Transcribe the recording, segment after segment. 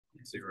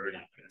So you're already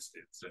missed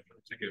it. So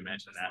I could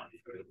mention that.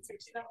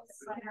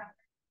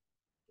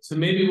 So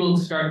maybe we'll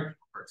start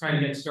trying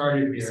to get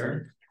started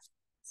here.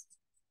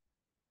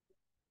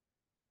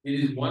 It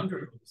is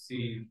wonderful to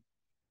see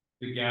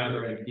the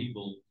gathering of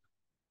people.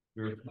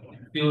 I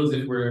feel as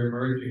if we're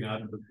emerging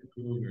out of the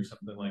cocoon or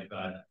something like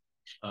that.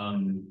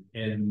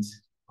 And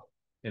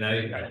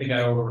I think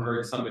I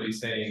overheard somebody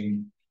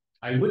saying,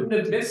 I wouldn't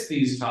have missed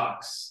these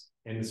talks,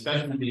 and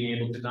especially being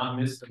able to not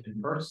miss them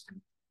in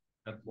person.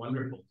 That's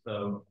wonderful.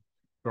 So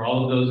for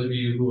all of those of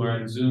you who are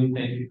on Zoom,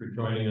 thank you for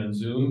joining on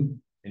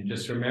Zoom. And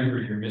just remember,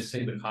 you're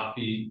missing the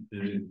coffee,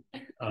 the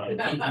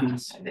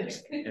cookies,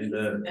 and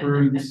the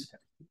fruits,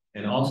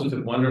 and all sorts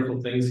of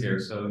wonderful things here.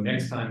 So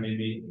next time,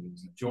 maybe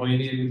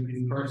join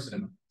in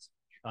person.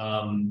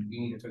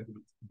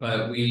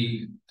 But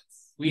we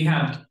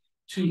have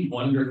two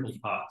wonderful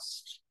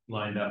talks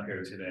lined up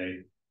here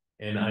today.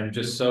 And I'm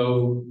just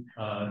so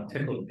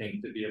tickled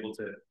pink to be able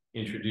to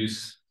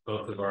introduce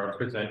both of our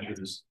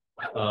presenters.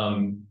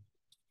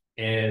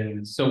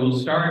 And so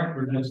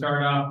we're going to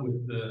start off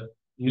with the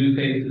New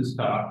Faces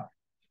talk.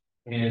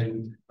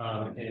 And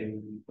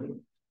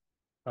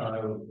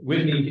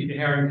Whitney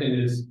Harrington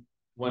is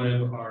one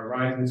of our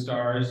rising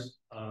stars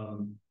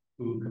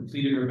who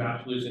completed her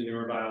bachelor's in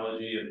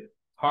neurobiology at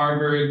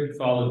Harvard,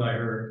 followed by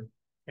her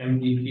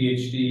MD,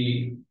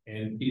 PhD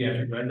in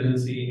pediatric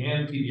residency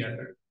and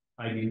pediatric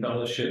ID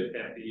fellowship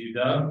at the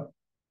UW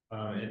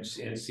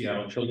and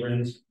Seattle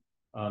Children's.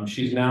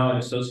 She's now an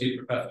associate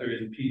professor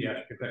in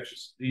pediatric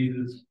infectious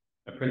diseases,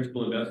 a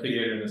principal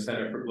investigator in the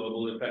Center for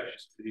Global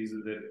Infectious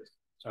Diseases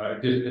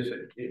at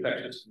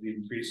Infectious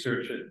Disease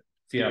Research at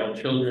Seattle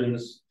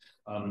Children's,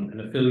 an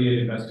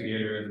affiliate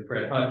investigator at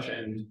Fred Hutch,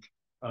 and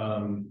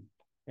an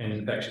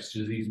infectious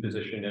disease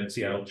physician at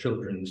Seattle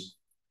Children's.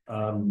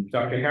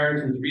 Dr.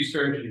 Harrington's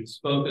research is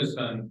focused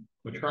on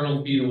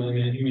maternal fetal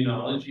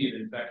immunology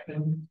and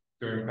infection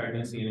during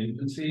pregnancy and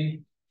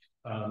infancy.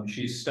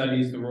 She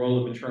studies the role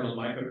of maternal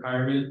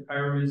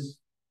microchimerism,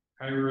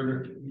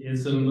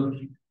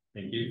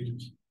 thank you,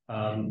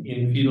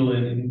 in fetal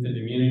and infant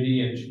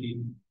immunity, and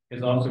she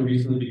has also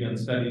recently begun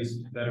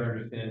studies to better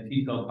understand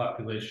T-cell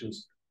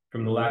populations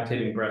from the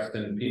lactating breast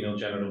and female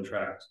genital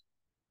tract.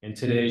 And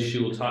today she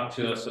will talk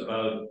to us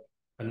about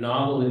a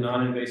novel and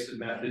non-invasive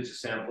method to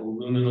sample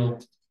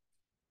luminal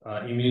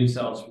immune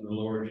cells from the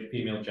lower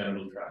female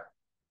genital tract.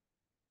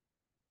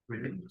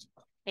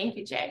 Thank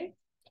you, Jay.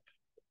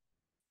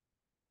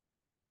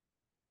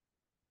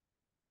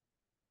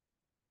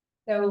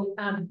 So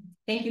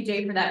thank you,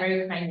 Jay, for that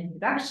very kind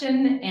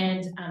introduction.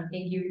 And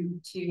thank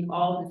you to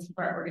all the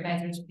CFAR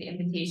organizers for the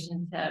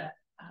invitation to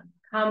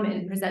come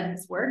and present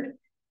this work.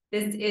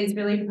 This is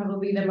really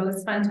probably the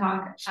most fun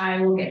talk I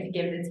will get to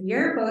give this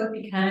year, both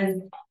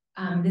because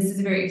this is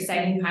a very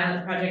exciting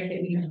pilot project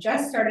that we've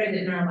just started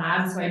in our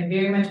lab. So I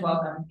very much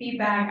welcome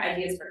feedback,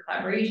 ideas for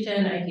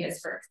collaboration, ideas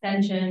for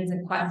extensions,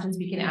 and questions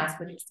we can ask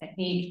with this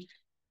technique.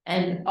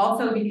 And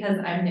also because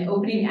I'm the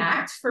opening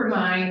act for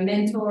my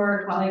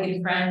mentor, colleague,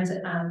 and friend,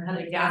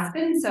 Heather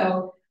Jaspan.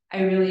 So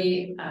I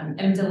really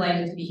am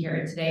delighted to be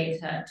here today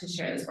to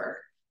share this work.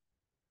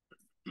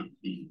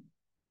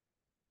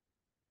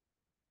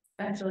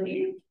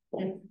 Especially,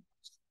 next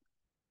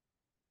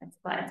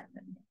slide.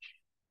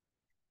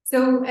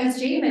 So as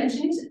Jay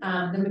mentioned,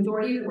 the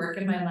majority of the work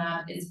in my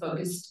lab is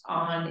focused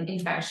on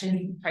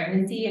infection,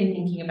 pregnancy, and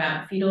thinking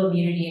about fetal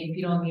immunity and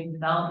fetal immune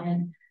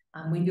development.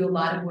 We do a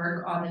lot of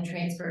work on the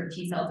transfer of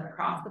T cells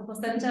across the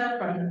placenta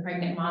from the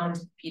pregnant mom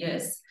into the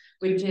fetus,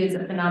 which is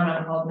a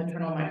phenomenon called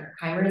maternal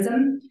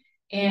microchimerism.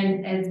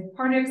 And as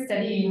part of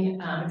studying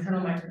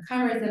maternal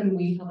microchimerism,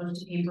 we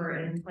published a paper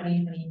in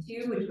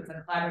 2022, which was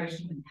a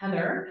collaboration with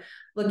Heather,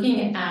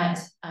 looking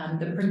at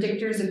the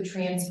predictors of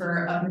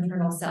transfer of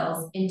maternal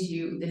cells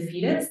into the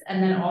fetus,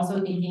 and then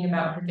also thinking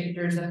about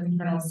predictors of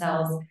maternal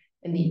cells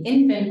in the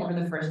infant over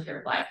the first year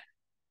of life.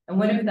 And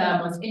one of the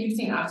most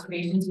interesting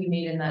observations we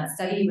made in that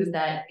study was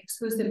that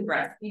exclusive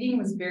breastfeeding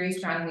was very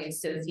strongly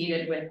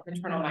associated with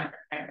maternal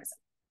microchimerism.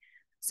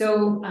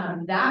 So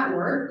that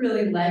work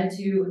really led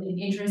to an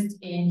interest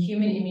in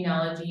human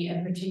immunology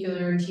and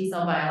particular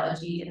T-cell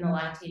biology in the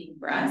lactating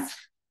breast.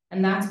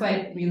 And that's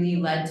what really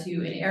led to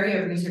an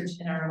area of research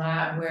in our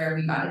lab where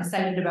we got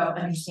excited about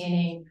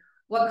understanding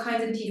what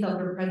kinds of T-cells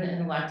were present in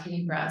the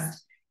lactating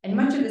breast. And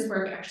much of this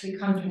work actually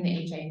comes from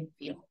the HIV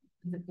field,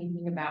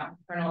 thinking about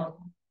maternal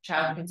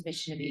child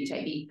transmission of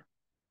HIV.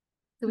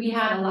 So we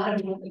had a lot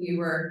of work that we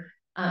were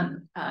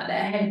that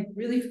had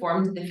really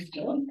formed the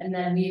field, and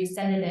then we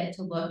extended it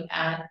to look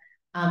at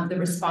the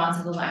response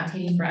of the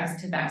lactating breast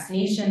to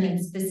vaccination, and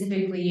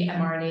specifically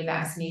mRNA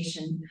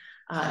vaccination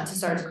to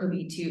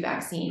SARS-CoV-2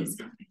 vaccines.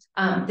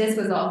 This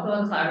was also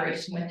a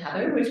collaboration with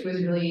Heather, which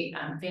was really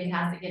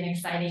fantastic and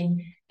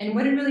exciting. And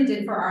what it really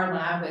did for our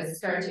lab was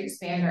start to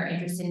expand our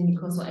interest in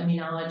mucosal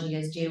immunology,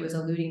 as Jay was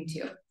alluding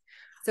to.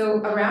 So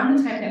around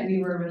the time that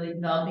we were really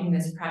developing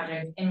this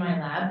project in my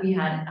lab, we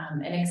had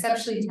an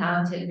exceptionally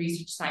talented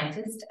research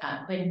scientist,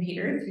 Quinn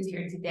Peters, who's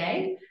here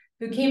today,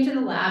 who came to the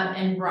lab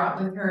and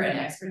brought with her an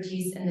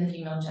expertise in the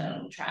female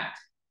genital tract.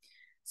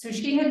 So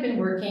she had been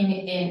working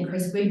in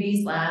Chris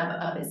Whitney's lab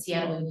up at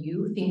Seattle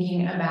U,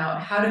 thinking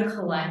about how to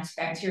collect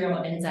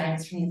bacterial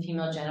enzymes from the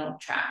female genital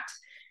tract.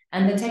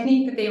 And the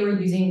technique that they were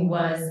using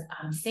was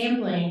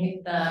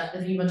sampling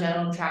the female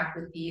genital tract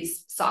with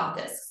these soft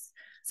discs.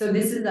 So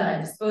this is a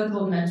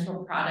disposable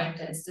menstrual product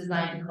that's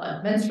designed to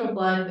collect menstrual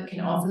blood, but can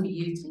also be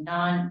used in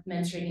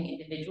non-menstruating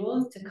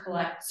individuals to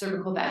collect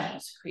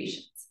cervicovaginal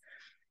secretions.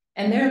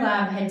 And their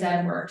lab had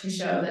done work to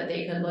show that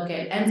they could look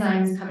at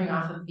enzymes coming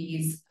off of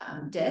these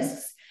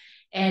discs.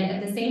 And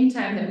at the same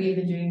time that we had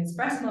been doing this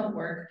breast milk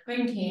work,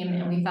 Quinn came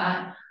and we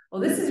thought,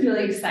 well, this is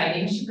really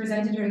exciting. She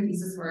presented her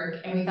thesis work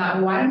and we thought,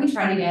 well, why don't we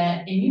try to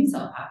get immune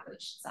cell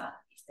populations off of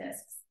these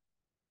discs?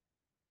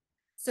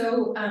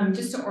 So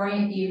just to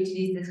orient you to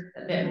these discs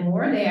a bit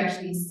more, they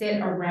actually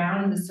sit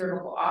around the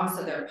cervical os,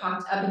 so they're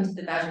popped up into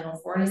the vaginal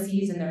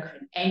fornices and they're kind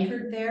of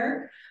anchored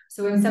there.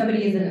 So when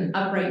somebody is in an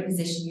upright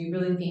position, we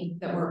really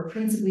think that we're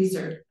principally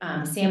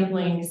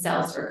sampling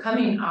cells that are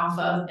coming off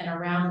of and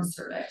around the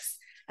cervix,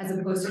 as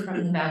opposed to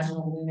from the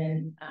vaginal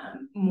lumen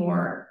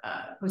more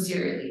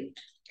posteriorly.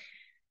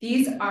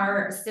 These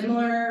are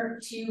similar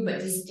to, but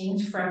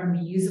distinct from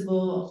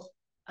reusable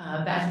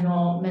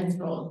vaginal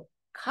menstrual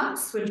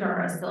cups, which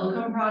are a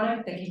silicone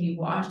product that can be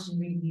washed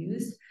and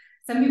reused.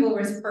 Some people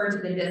refer to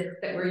the discs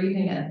that we're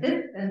using as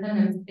discs, and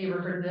sometimes they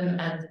refer to them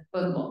as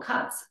disposable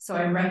cups. So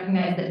I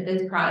recognize that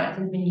this product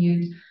has been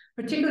used,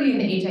 particularly in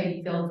the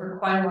HIV field, for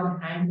quite a long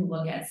time to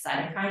look at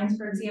cytokines,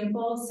 for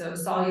example, so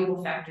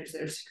soluble factors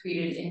that are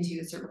secreted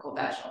into the cervical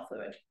vaginal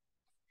fluid.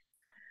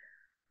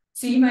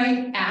 So you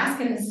might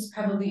ask, and this is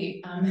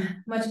probably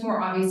much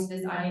more obvious to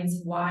this audience,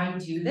 why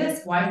do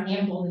this? Why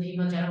sample the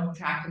female genital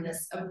tract in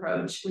this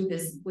approach with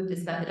this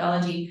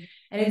methodology?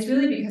 And it's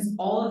really because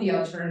all of the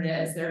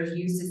alternatives that are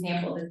used to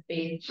sample this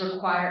space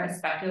require a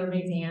speculum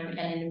exam and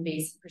an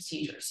invasive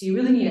procedure. So you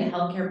really need a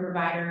healthcare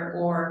provider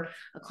or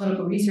a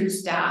clinical research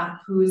staff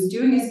who is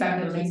doing a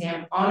speculum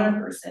exam on a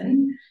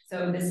person.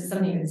 So this is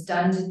something that's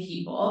done to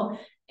people.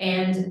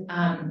 And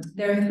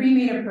there are three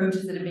main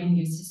approaches that have been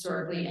used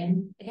historically.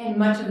 And again,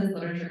 much of this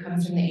literature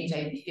comes from the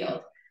HIV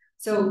field.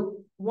 So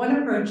one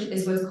approach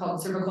is what's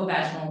called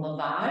cervicovaginal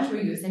lavage, where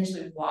you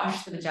essentially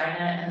wash the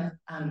vagina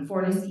and the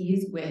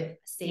fornices with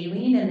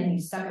saline, and then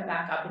you suck it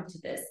back up into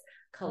this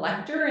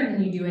collector, and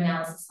then you do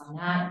analysis on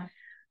that.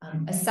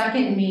 A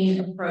second main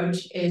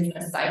approach is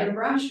a cider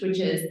brush, which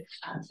is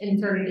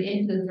inserted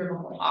into the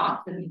cervical os,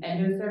 at the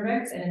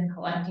endocervix, and is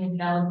collecting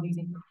cells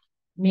using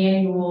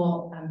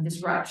manual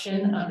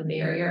disruption of the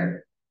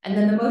barrier. And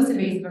then the most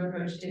invasive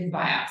approach is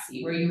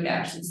biopsy, where you would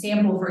actually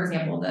sample, for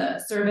example, the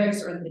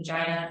cervix or the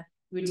vagina.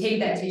 You would take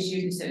that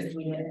tissue, dissociate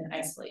it, and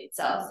isolate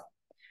cells.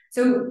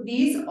 So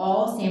these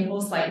all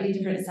sample slightly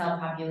different cell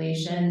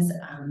populations.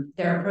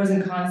 There are pros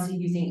and cons to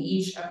using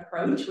each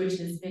approach, which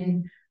has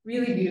been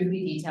really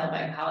beautifully detailed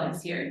by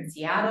colleagues here in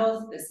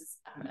Seattle. This is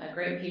a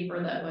great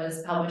paper that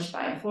was published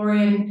by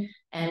Florian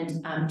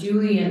and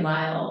Julie and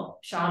Lyle,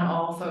 Sean,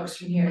 all folks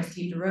from here,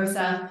 Steve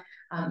DeRosa,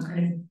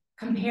 kind of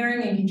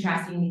comparing and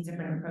contrasting these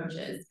different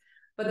approaches.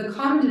 But the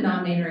common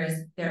denominator is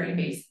they're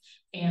invasive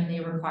and they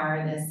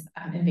require this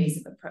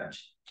invasive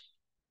approach.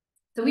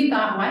 So we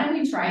thought, why don't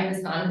we try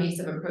this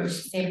non-invasive approach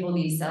to sample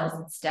these cells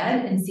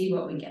instead and see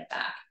what we get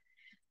back?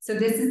 So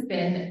this has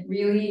been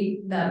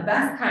really the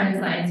best kind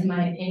of science, in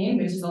my opinion,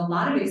 which is a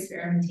lot of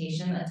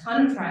experimentation, a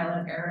ton of trial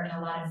and error, and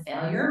a lot of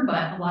failure,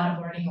 but a lot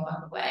of learning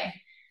along the way.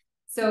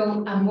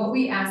 So what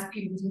we ask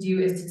people to do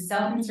is to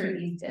self-insert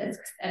these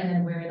discs and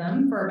then wear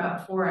them for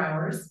about 4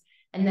 hours.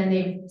 And then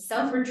they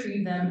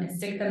self-retrieve them and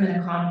stick them in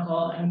a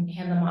conical and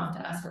hand them off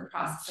to us for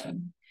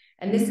processing.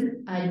 And this is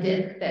a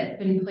disc that's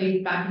been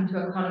placed back into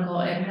a conical.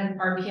 It has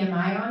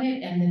RPMI on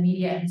it, and the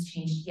media has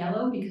changed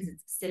yellow because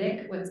it's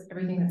acidic.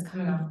 Everything that's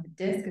coming off of the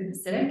disc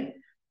is acidic.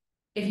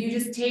 If you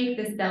just take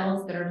the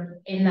cells that are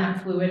in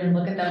that fluid and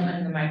look at them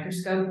under the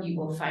microscope, you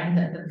will find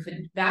that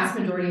the vast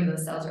majority of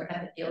those cells are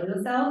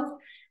epithelial cells,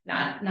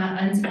 not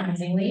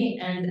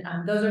unsurprisingly, and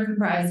those are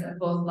comprised of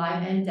both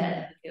live and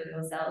dead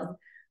epithelial cells.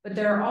 But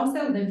there are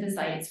also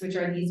lymphocytes, which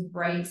are these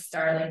bright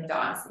star-like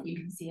dots that you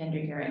can see under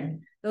here.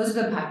 And those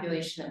are the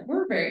population that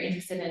we're very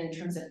interested in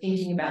terms of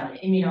thinking about the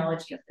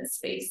immunology of this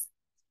space.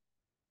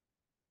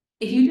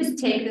 If you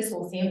just take this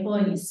whole sample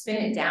and you spin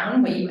it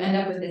down, what you end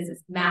up with is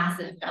this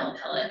massive cell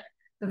pellet.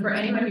 So for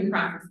anyone who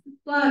processes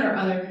blood or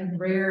other kind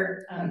of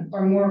rare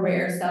or more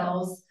rare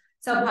cell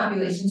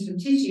populations from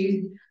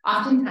tissues,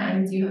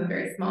 oftentimes you have a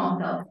very small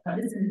cell, but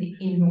this is the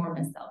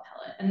enormous cell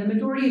pellet. And the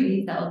majority of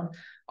these cells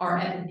are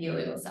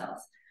epithelial cells.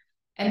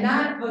 And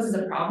that poses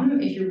a problem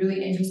if you're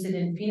really interested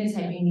in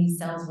phenotyping these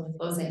cells with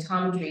flow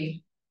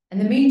cytometry. And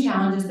the main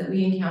challenges that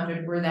we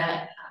encountered were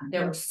that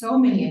there were so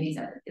many of these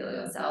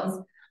epithelial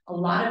cells. A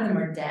lot of them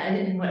are dead,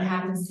 and what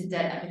happens to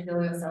dead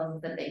epithelial cells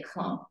is that they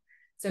clump.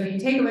 So if you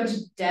take a bunch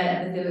of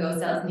dead epithelial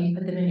cells and you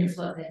put them in your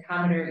flow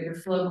cytometer, your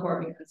flow core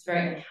becomes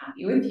very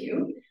unhappy with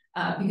you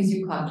because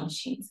you clogged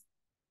machines.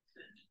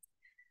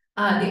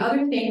 The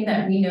other thing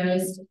that we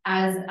noticed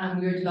as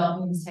we were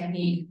developing this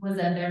technique was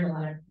that there's a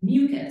lot of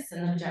mucus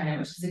in the vagina,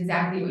 which is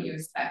exactly what you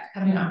expect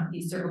coming off of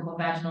these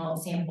cervicovaginal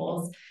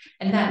samples.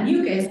 And that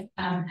mucus,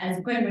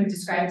 as Quinn would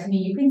describe to me,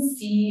 you can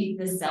see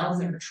the cells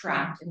that are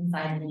trapped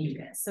inside the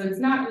mucus. So it's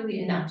not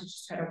really enough to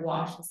just try to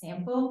wash the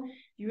sample.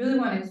 You really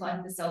want to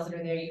collect the cells that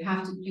are there. You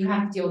have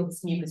to deal with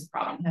this mucus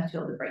problem. You have to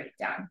be able to break it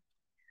down.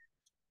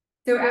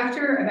 So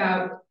after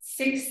about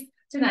 6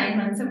 to 9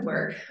 months of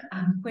work,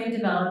 Quinn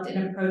developed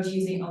an approach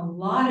using a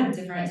lot of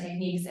different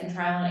techniques and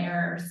trial and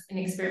errors and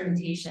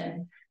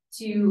experimentation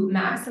to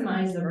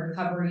maximize the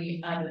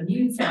recovery of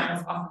immune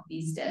cells off of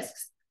these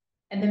discs.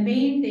 And the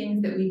main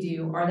things that we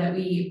do are that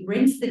we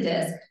rinse the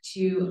disc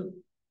to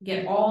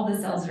get all the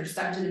cells that are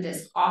stuck to the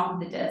disc off of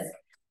the disc.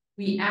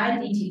 We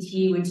add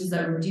DTT, which is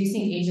a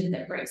reducing agent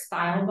that breaks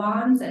thiol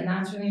bonds, and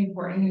that's really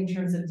important in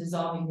terms of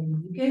dissolving the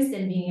mucus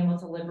and being able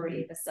to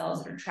liberate the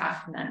cells that are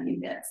trapped in that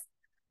mucus.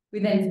 We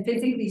then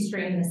physically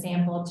strain the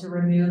sample to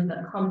remove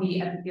the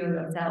clumpy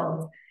epithelial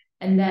cells,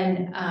 and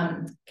then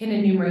can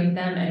enumerate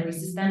them and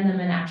resuspend them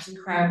and actually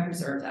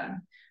cryopreserve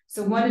them.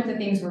 So one of the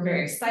things we're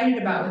very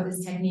excited about with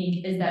this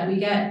technique is that we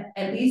get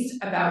at least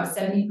about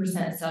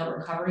 70% cell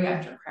recovery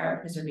after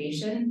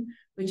cryopreservation,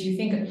 which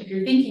if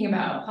you're thinking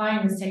about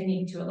applying this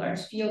technique to a large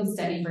field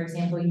study, for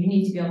example, you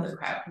need to be able to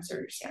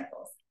cryopreserve your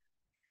samples.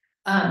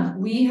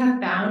 We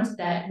have found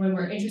that when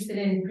we're interested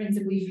in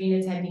principally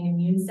phenotyping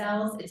immune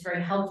cells, it's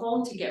very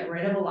helpful to get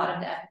rid of a lot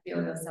of the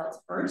epithelial cells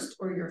first,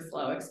 or your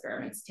flow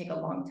experiments take a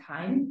long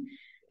time.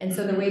 And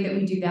so the way that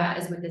we do that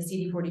is with the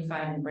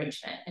CD45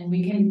 enrichment. And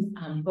we can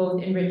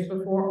both enrich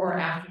before or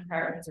after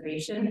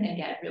cryopreservation and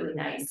get really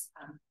nice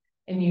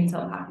immune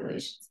cell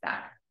populations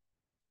back.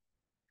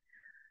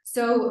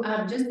 So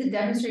just to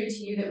demonstrate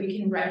to you that we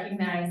can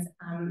recognize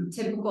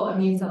typical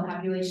immune cell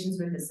populations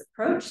with this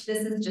approach,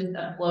 this is just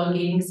a flow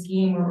gating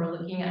scheme where we're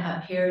looking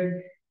at a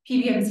paired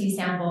PBMC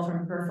sample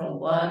from peripheral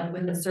blood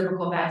with a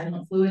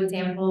cervicovaginal fluid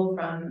sample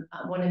from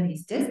one of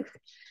these discs.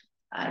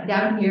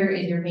 Down here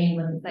is your main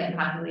lymphocyte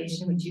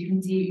population, which you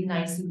can see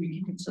nicely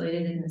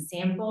recapitulated in the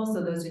sample.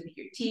 So those would be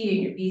your T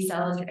and your B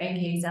cells, your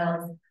NK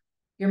cells.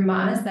 Your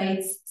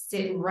monocytes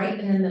sit right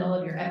in the middle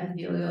of your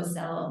epithelial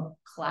cell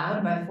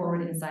cloud by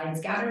forward and side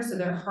scatter, so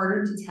they're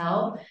harder to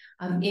tell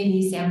in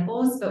these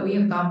samples, but we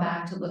have gone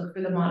back to look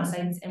for the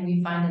monocytes and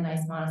we find a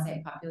nice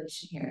monocyte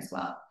population here as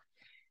well.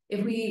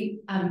 If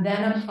we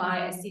then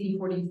apply a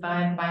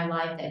CD45 by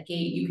live at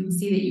gate, you can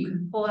see that you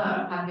can pull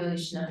out a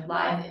population of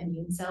live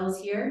immune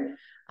cells here,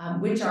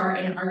 which are,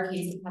 in our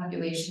case, the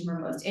population we're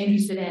most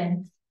interested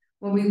in.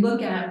 When we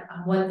look at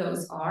what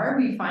those are,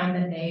 we find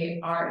that they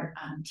are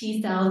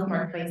T cells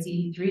marked by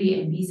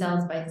CD3 and B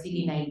cells by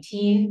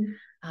CD19.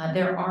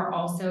 There are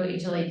also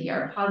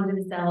HLA-DR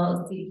positive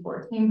cells,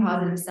 CD14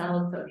 positive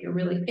cells. So if you're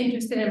really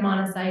interested in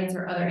monocytes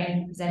or other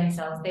antigen-presenting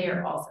cells, they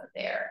are also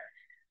there.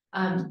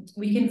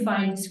 We can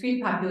find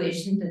discrete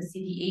populations of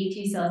CD8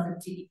 T cells and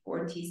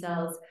CD4 T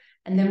cells.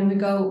 And then when we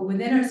go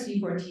within our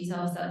CD4 T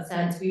cell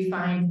subsets, we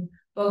find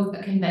both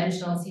a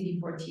conventional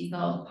CD4 T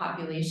cell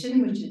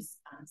population, which is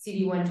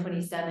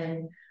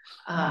CD127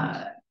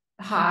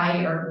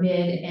 high or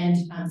mid and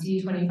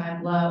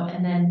CD25 low,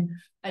 and then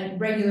a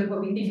regular, what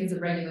we think is a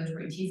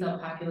regulatory T cell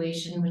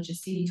population, which is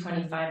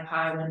CD25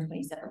 high,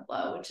 127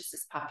 low, which is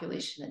this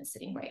population that's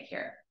sitting right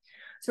here.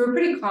 So we're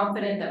pretty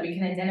confident that we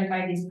can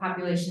identify these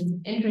populations of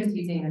interest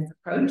using this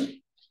approach.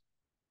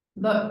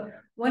 But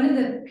one of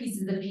the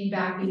pieces of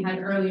feedback we had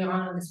early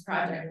on in this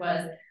project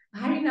was,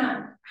 how do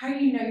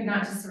you know you're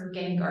not just sort of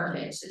getting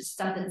garbage, it's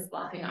stuff that's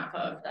sloughing off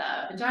of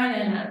the vagina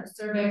and out of the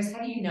cervix?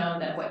 How do you know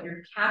that what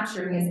you're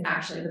capturing is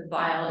actually the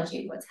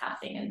biology of what's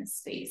happening in this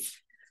space?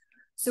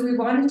 So we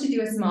wanted to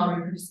do a small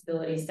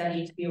reproducibility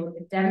study to be able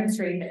to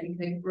demonstrate that we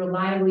could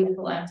reliably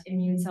collect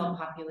immune cell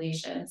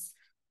populations.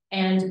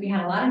 And we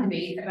had a lot of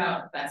debate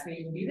about the best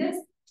way to do this,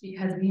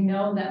 because we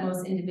know that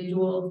most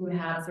individuals who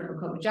have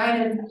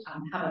cervicovaginas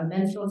have a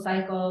menstrual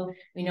cycle.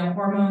 We know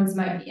hormones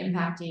might be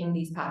impacting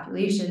these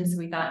populations. So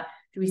we thought,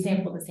 do we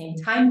sample the same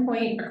time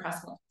point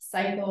across multiple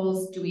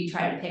cycles? Do we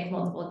try to pick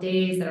multiple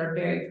days that are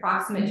very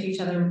proximate to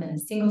each other within a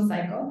single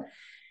cycle?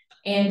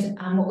 And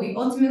what we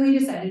ultimately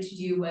decided to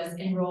do was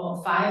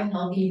enroll 5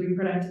 healthy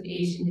reproductive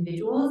age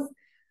individuals.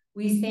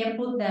 We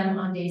sampled them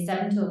on day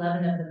 7 to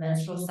 11 of the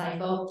menstrual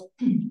cycle.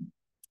 And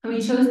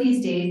we chose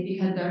these days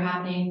because they're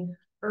happening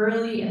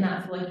early in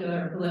that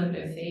follicular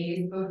proliferative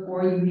phase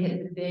before you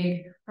hit the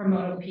big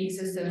hormonal peaks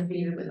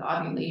associated with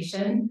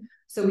ovulation.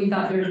 So we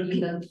thought there would be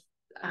the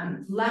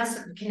less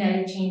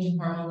kinetic change in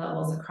hormone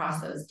levels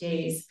across those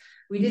days.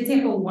 We did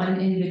sample one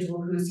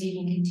individual who was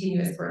taking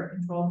continuous birth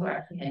control who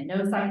actually had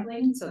no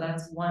cycling. So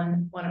that's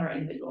one of our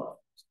individuals.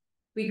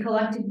 We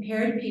collected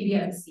paired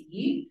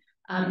PBMC,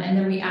 and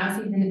then we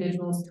asked these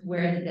individuals to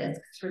wear the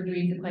discs for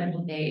 3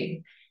 sequential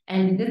days.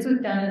 And this was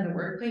done as a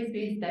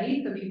workplace-based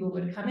study. So people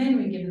would come in,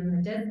 we'd give them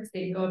the discs,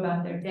 they'd go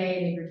about their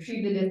day, they'd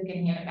retrieve the disc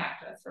and hand it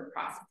back to us for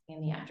processing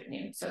in the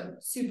afternoon. So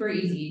super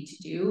easy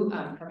to do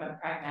from a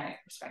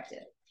pragmatic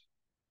perspective.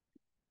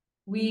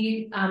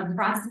 We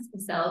process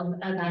the cells,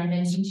 as I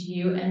mentioned to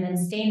you, and then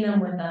stain them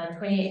with a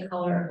 28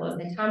 color flow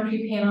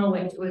cytometry panel,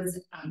 which was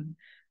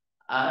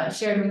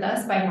shared with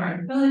us by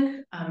Martin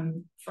Philic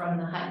from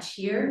the hutch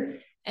here.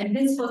 And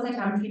this flow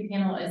cytometry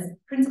panel is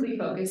principally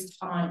focused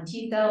on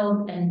T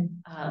cells and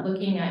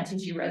looking at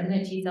tissue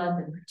resident T cells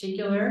in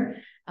particular,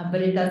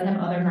 but it does have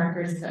other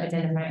markers to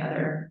identify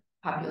other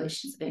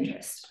populations of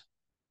interest.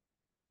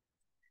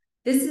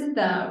 This is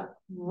the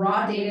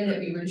raw data that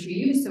we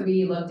retrieved. So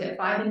we looked at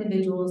 5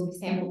 individuals, we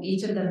sampled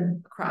each of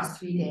them across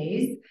 3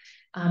 days.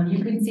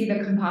 You can see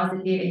the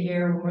composite data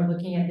here when we're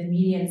looking at the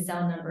median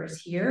cell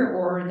numbers here,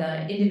 or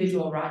the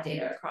individual raw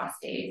data across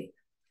days.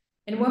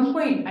 And one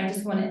point I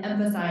just want to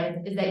emphasize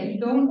is that you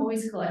don't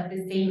always collect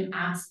the same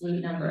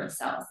absolute number of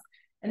cells.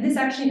 And this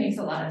actually makes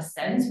a lot of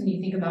sense when you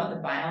think about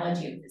the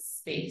biology of this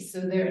space.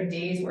 So there are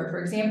days where, for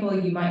example,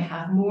 you might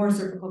have more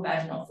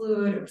cervicovaginal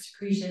fluid or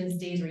secretions,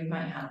 days where you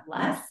might have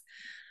less.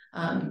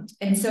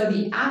 And so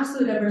the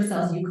absolute number of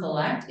cells you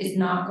collect is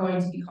not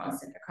going to be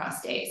constant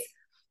across days.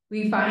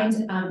 We find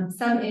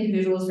some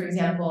individuals, for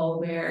example,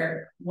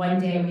 where one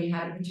day we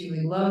had a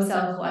particularly low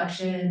cell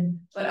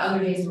collection, but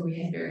other days where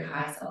we had very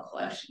high cell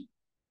collection.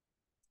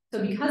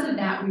 So because of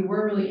that, we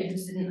were really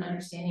interested in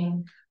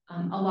understanding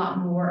a lot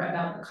more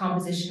about the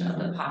composition of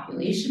the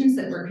populations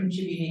that were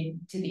contributing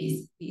to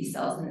these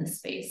cells in this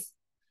space.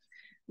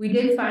 We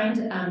did find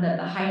that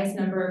the highest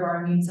number of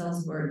our immune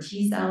cells were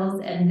T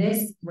cells, and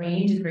this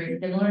range is very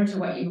similar to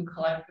what you would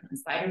collect from the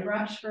spider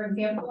brush, for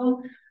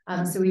example.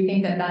 So we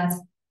think that that's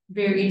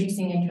very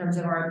interesting in terms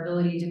of our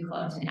ability to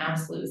collect an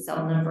absolute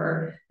cell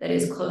number that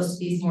is close to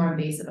these more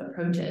invasive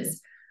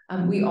approaches.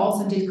 We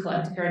also did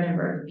collect a fair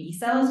number of B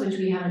cells, which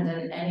we haven't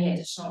done any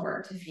additional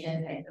work to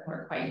phenotype, and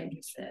we're quite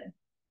interested in.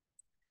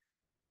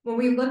 When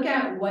we look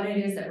at what it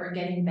is that we're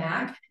getting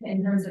back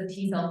in terms of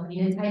T cell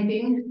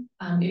phenotyping,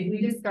 if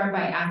we just start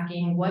by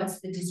asking what's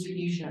the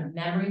distribution of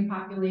memory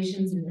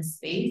populations in this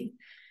space,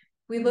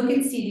 we look at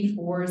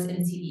CD4s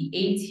and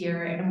CD8s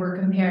here, and we're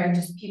comparing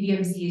just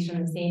PBMCs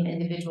from the same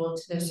individual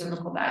to their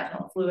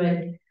cervicovaginal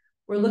fluid.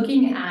 We're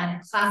looking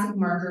at classic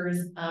markers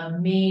of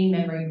main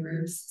memory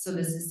groups. So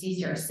this is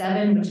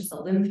CCR7, which is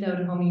a lymph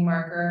node homing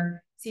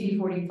marker,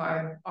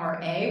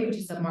 CD45RA, which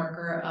is a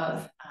marker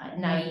of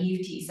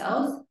naive T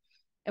cells.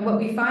 And what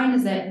we find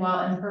is that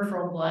while in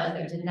peripheral blood,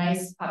 there's a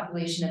nice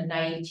population of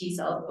naive T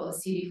cells,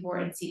 both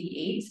CD4 and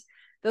CD8,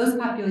 those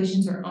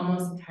populations are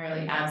almost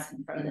entirely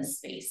absent from this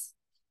space.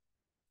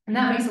 And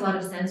that makes a lot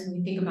of sense when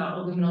we think about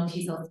a luminal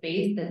T cell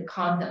space that's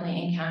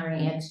constantly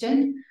encountering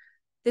antigen.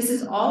 This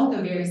is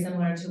also very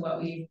similar to what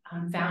we've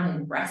found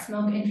in breast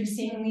milk,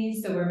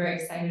 interestingly. So we're very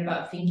excited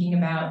about thinking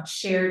about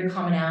shared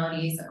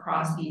commonalities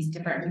across these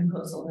different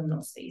mucosal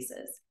luminal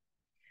spaces.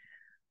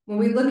 When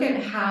we look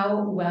at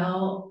how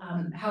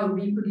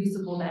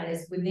reproducible that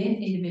is within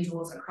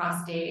individuals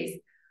across days,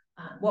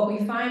 what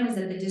we find is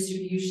that the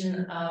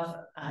distribution of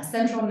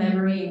central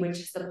memory, which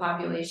is the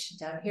population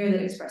down here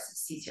that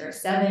expresses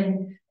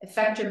CCR7,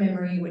 effector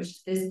memory, which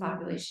is this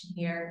population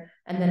here,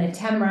 and then a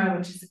temra,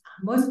 which is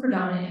most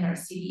predominant in our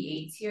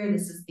CD8s here.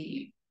 This is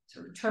the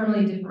sort of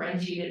terminally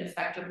differentiated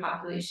effector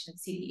population of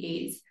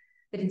CD8s,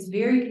 that is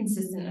very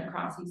consistent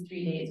across these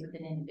 3 days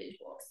within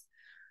individuals.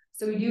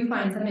 So we do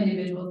find some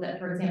individuals that,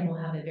 for example,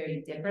 have a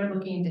very different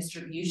looking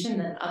distribution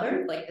than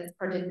others, like this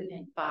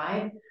participant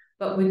 5,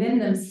 but within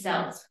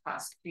themselves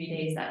across 3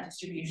 days, that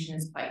distribution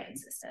is quite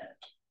consistent.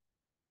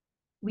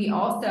 We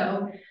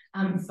also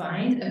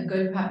find a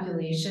good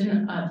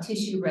population of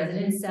tissue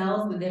resident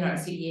cells within our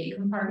CD8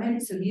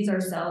 compartment. So these are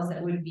cells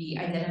that would be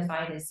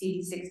identified as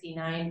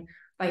CD69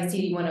 by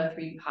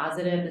CD103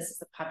 positive. This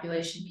is a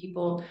population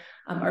people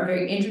are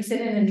very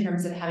interested in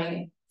terms of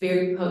having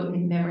very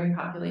potent memory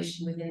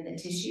population within the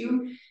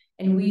tissue.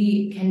 And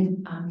we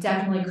can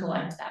definitely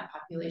collect that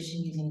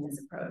population using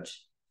this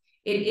approach.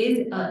 It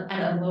is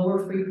at a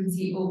lower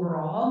frequency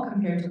overall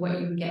compared to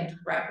what you would get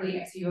directly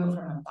ex vivo from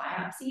a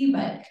biopsy,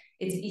 but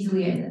it's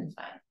easily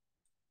identified.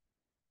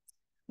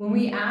 When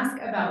we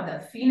ask about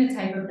the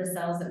phenotype of the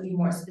cells that we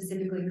more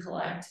specifically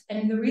collect,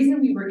 and the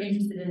reason we were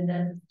interested in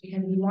this is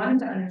because we wanted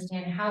to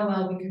understand how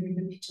well we could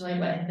recapitulate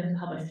what had been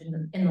published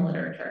in the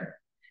literature.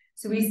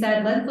 So we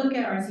said, let's look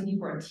at our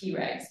CD4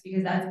 Tregs,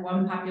 because that's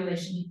one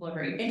population people are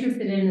very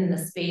interested in the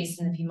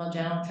space in the female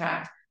genital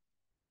tract.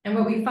 And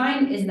what we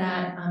find is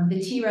that the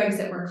Tregs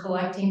that we're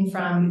collecting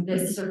from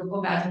this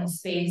cervicovaginal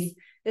space,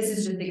 this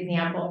is just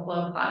example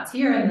flow plots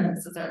here, and then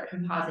this is our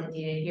composite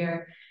data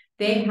here.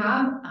 They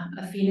have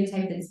a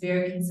phenotype that's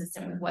very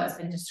consistent with what's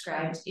been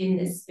described in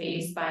this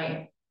space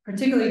by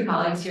particularly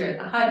colleagues here at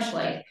the Hutch,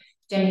 like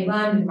Jenny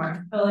Lund and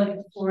Mark Philic,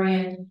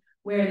 Florian,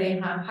 where they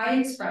have high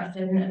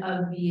expression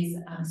of these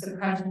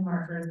suppression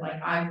markers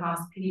like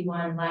ICOS,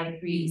 PD1,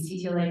 LAG3,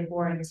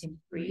 CTLA4, and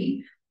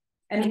TIM3.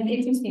 And then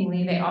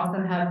interestingly, they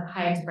also have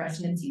high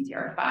expression in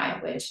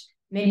CCR5, which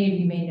many of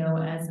you may know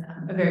as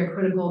a very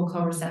critical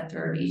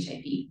co-receptor of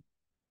HIV.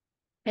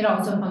 It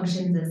also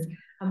functions as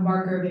a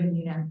marker of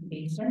immune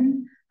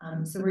activation.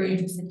 So we're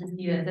interested to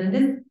see this. And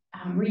this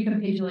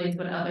recapitulates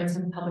what others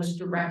have published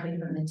directly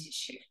from the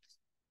tissue.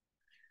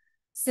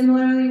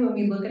 Similarly, when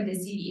we look at the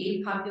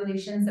CD8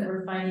 populations that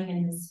we're finding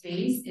in this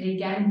space, it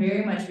again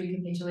very much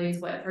recapitulates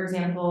what, for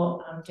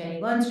example, Jenny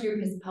Lund's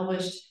group has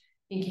published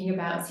thinking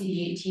about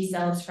CD8 T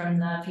cells from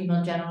the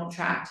female genital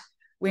tract,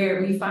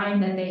 where we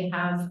find that they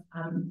have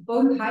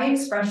both high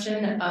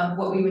expression of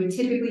what we would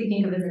typically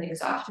think of as an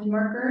exhaustion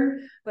marker,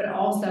 but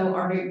also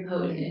are very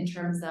potent in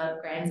terms of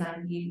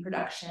granzyme B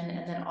production,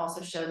 and then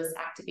also show this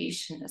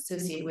activation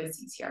associated with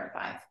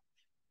CCR5.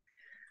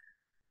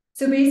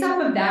 So based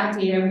off of that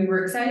data, we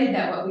were excited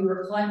that what we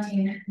were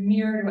collecting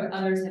mirrored what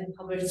others had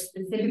published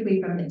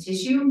specifically from the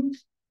tissue.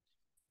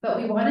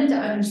 But we wanted to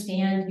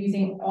understand,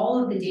 using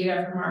all of the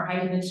data from our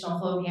high-dimensional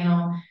flow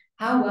panel,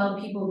 how well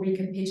people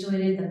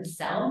recapitulated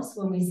themselves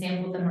when we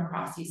sampled them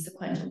across these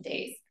sequential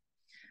days.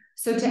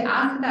 So to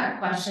ask that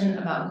question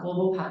about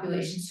global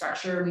population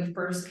structure, we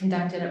first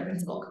conducted a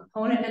principal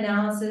component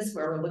analysis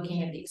where we're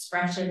looking at the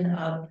expression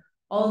of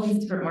all of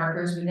these different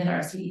markers within our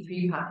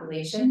CD3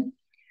 population.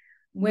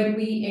 When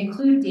we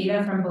include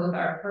data from both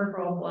our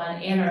peripheral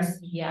blood and our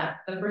CDF,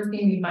 the first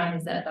thing we find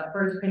is that the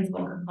first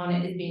principal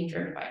component is being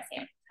driven by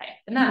sample type.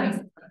 And that makes a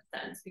ton of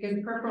sense because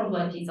peripheral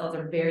blood T cells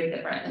are very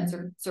different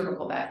than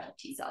cervical vaginal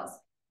T cells.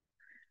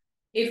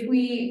 If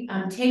we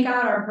take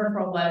out our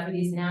peripheral blood for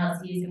these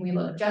analyses and we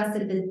look just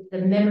at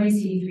the memory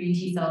CD3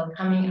 T cells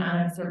coming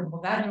out of cervical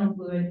vaginal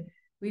fluid,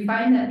 we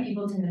find that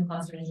people tend to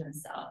cluster into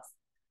themselves.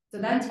 So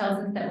that tells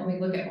us that when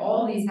we look at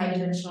all these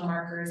high-dimensional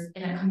markers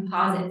in a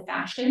composite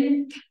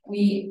fashion,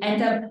 we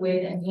end up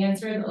with an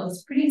answer that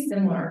looks pretty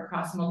similar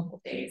across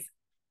multiple days.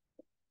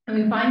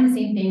 And we find the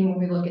same thing when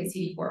we look at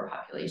CD4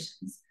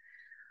 populations.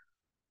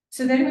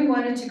 So then we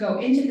wanted to go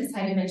into this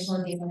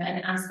high-dimensional data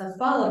and ask the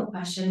follow-up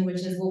question,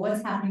 which is, well,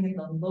 what's happening at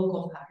the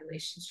local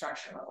population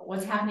structure level?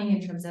 What's happening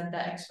in terms of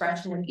the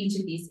expression of each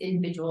of these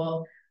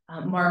individual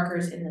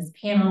markers in this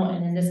panel?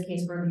 And in this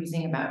case, we're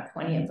using about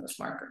 20 of those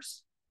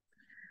markers.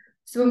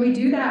 So when we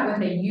do that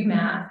with a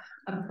UMAP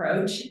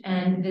approach,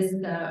 and this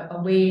is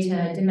a way to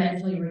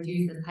dimensionally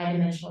reduce this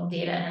high-dimensional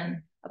data and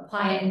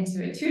apply it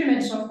into a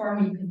two-dimensional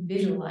form, you can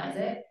visualize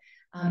it.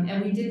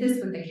 And we did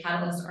this with the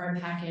Catalyst R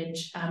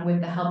package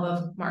with the help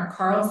of Mark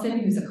Carlson,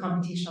 who's a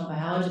computational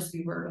biologist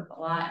we work with a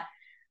lot.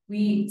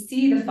 We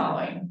see the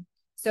following.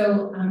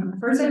 So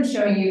first I'm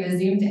showing you the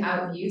zoomed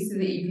out view so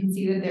that you can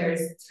see that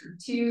there's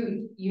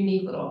two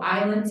unique little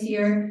islands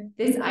here.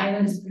 This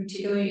island is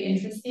particularly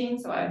interesting,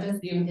 so I've just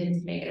zoomed in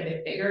to make it a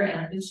bit bigger, and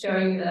I'm just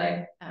showing you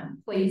that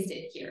I've placed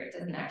it here. It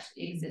doesn't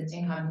actually exist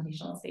in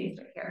computational space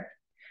right here.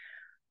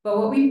 But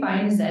what we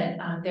find is that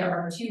there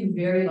are two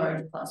very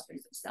large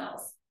clusters of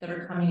cells that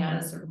are coming out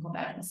of the cervical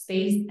vaginal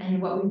space,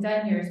 and what we've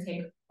done here is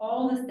take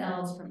all the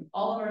cells from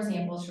all of our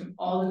samples from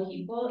all the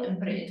people and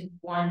put it into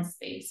one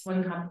space,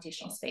 one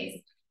computational space.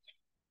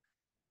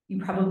 You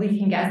probably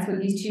can guess what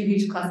these two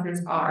huge clusters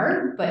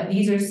are, but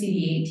these are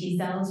CD8 T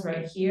cells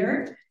right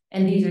here,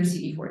 and these are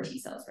CD4 T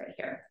cells right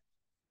here.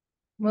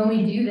 When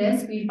we do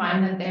this, we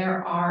find that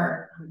there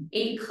are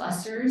 8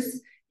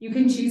 clusters. You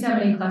can choose how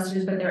many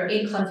clusters, but there are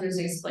 8 clusters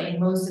that explain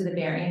most of the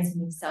variance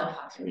in these cell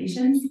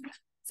populations.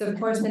 So of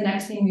course, the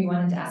next thing we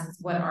wanted to ask is,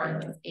 what are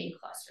those 8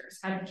 clusters?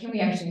 How can we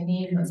actually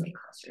name those 8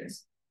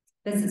 clusters?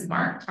 This is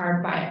Mark,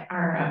 our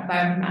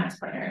bioinformatics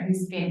partner,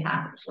 who's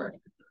fantastic work.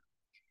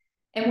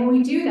 And when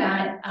we do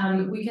that,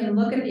 we can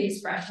look at the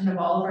expression of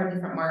all of our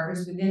different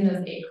markers within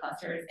those 8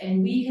 clusters,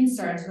 and we can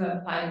start to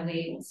apply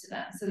labels to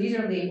them. So these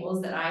are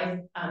labels that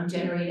I've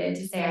generated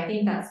to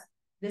say,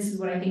 this is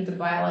what I think the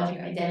biologic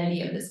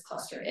identity of this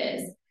cluster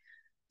is.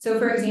 So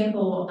for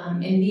example,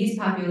 in these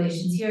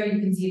populations here, you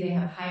can see they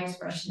have high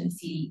expression of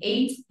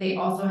CD8. They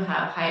also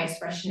have high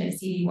expression of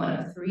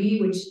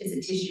CD103, which is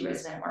a tissue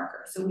resident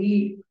marker. So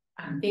we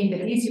think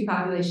that these two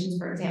populations,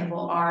 for example,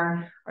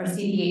 are our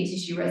CD8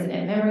 tissue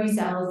resident memory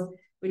cells,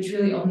 which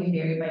really only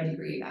vary by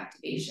degree of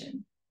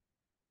activation.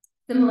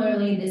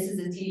 Similarly, this is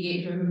a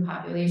CD8-driven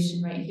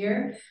population right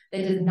here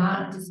that does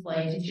not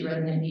display tissue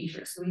resident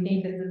features. So we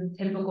think this is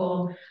a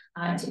typical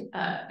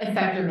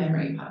effector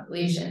memory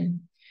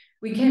population.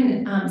 We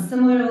can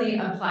similarly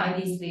apply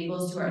these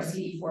labels to our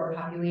CD4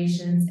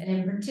 populations, and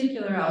in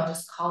particular, I'll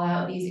just call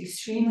out these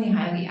extremely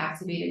highly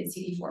activated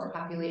CD4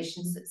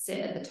 populations that sit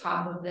at the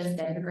top of this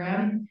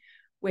dendrogram,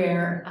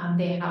 where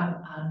they have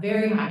a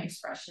very high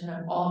expression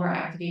of all of our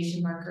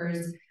activation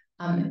markers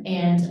and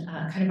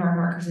kind of our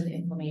markers of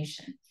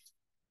inflammation.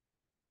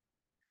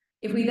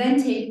 If we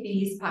then take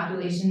these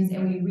populations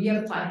and we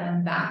reapply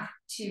them back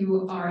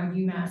to our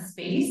UMAP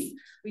space,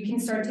 we can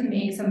start to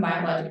make some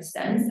biologic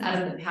sense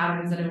out of the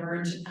patterns that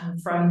emerge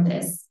from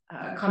this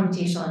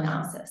computational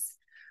analysis.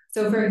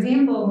 So for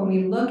example, when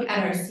we look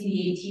at our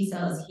CD8 T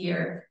cells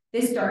here,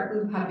 this dark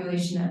blue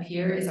population up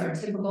here is our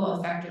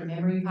typical effector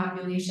memory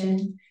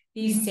population.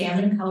 These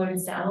salmon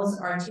colored cells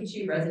are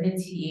tissue resident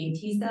CD8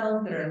 T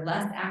cells that are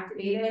less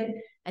activated.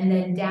 And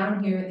then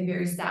down here in the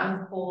very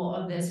south pole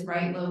of this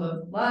right lobe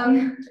of the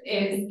lung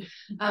is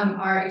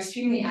our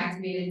extremely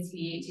activated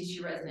CD8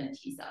 tissue resident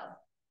T cell.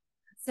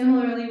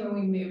 Similarly, when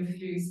we move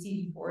through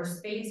CD4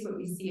 space, what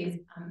we see is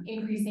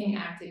increasing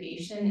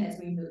activation as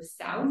we move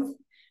south.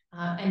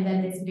 And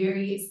then this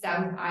very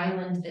south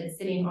island that's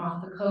sitting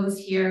off the coast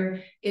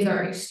here is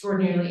our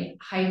extraordinarily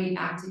highly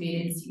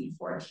activated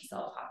CD4 T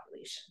cell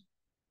population.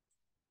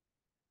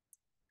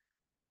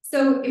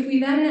 So if we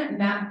then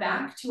map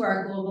back to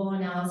our global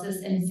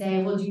analysis and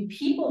say, well, do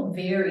people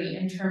vary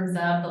in terms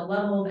of the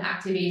level of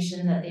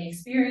activation that they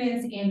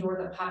experience and or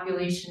the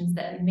populations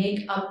that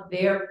make up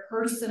their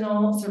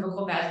personal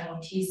cervicovaginal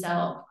T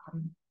cell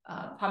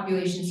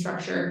population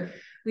structure,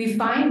 we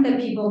find that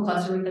people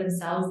cluster with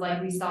themselves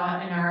like we saw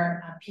in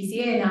our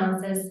PCA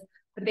analysis,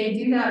 but they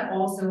do that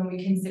also when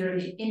we consider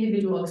the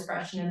individual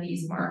expression of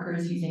these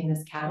markers using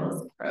this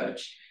catalyst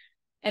approach.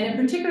 And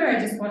in particular, I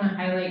just want to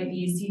highlight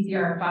these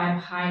CCR5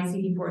 high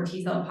CD4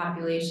 T cell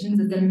populations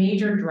as a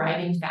major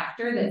driving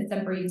factor that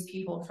separates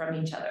people from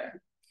each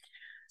other.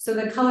 So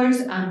the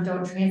colors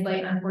don't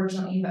translate,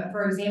 unfortunately, but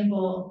for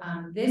example,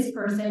 this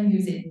person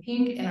who's in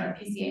pink in our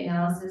PCA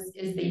analysis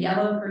is the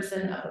yellow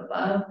person up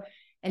above,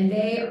 and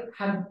they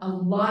have a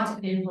lot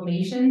of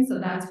inflammation. So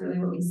that's really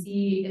what we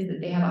see is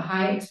that they have a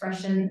high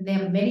expression. They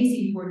have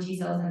many CD4 T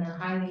cells and they're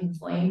highly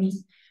inflamed.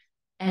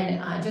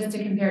 And just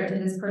to compare it to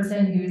this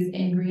person who's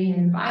in green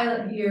and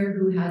violet here,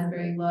 who has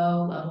very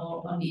low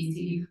level of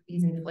these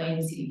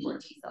inflamed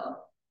CD4 T cells.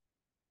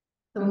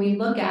 So when we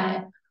look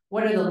at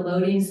what are the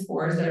loading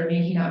spores that are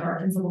making up our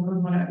principal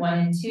component 1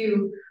 and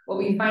 2, what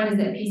we find is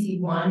that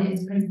PC1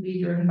 is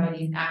principally driven by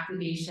these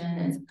activation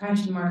and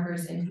suppression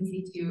markers, and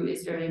PC2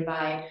 is driven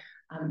by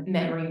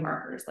memory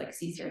markers like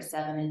CCR7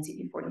 and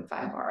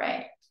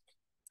CD45RA.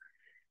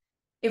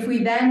 If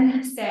we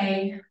then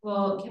say,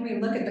 well, can we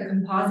look at the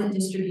composite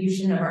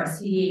distribution of our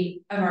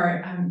CD8, of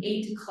our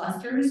 8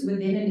 clusters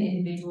within an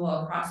individual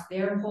across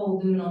their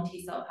whole luminal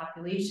T cell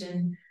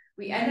population,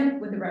 we end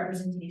up with a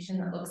representation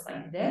that looks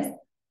like this.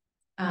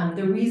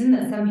 The reason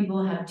that some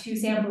people have 2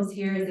 samples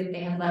here is if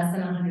they have less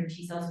than 100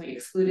 T cells, we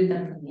excluded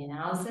them from the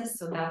analysis.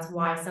 So that's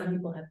why some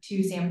people have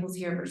 2 samples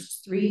here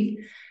versus 3.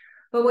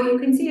 But what you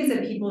can see is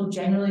that people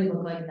generally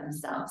look like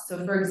themselves.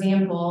 So for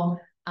example,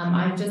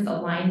 I've just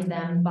aligned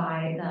them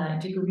by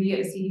the degree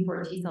of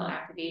CD4 T cell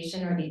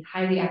activation, or these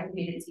highly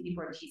activated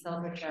CD4 T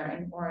cells, which are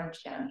in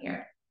orange down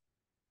here.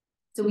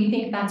 So we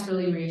think that's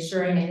really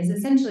reassuring and is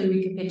essentially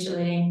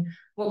recapitulating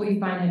what we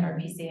find in our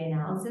PCA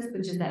analysis,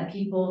 which is that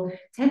people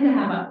tend to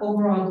have an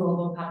overall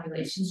global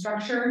population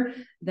structure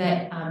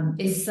that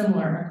is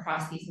similar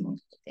across these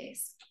multiple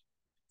days.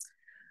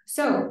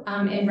 So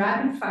in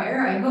rapid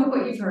fire, I hope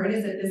what you've heard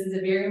is that this is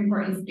a very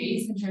important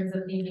space in terms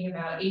of thinking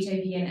about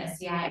HIV and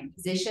STI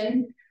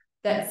acquisition,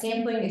 that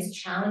sampling is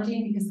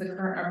challenging because the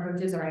current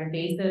approaches are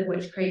invasive,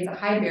 which creates a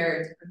high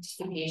barrier to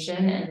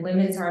participation and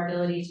limits our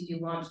ability to do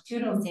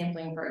longitudinal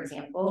sampling, for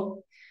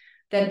example,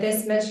 that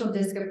this menstrual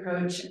disc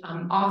approach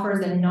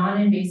offers a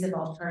non-invasive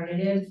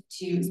alternative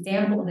to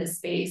sample this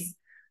space,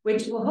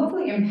 which will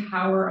hopefully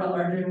empower a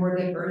larger, more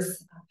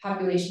diverse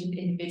population of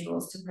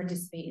individuals to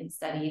participate in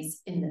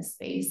studies in this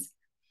space.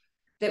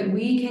 That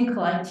we can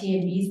collect T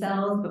and B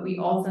cells, but we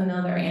also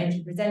know there are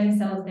antigen-presenting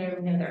cells there.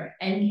 We know there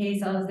are NK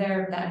cells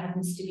there, if that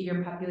happens to be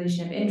your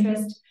population of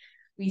interest.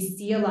 We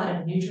see a lot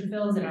of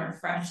neutrophils in our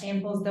fresh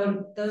samples,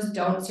 though those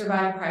don't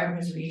survive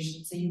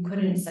cryopreservation. So you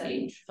couldn't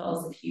study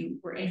neutrophils if you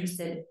were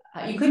interested.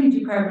 You couldn't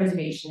do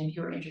cryopreservation if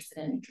you were interested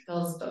in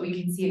neutrophils, but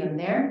we can see them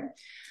there.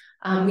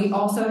 We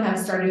also have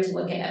started to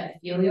look at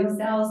epithelial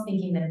cells,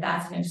 thinking that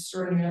that's an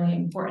extraordinarily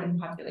important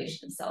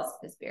population of cells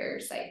at this barrier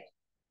site.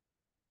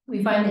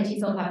 We find that T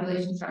cell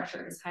population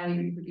structure is highly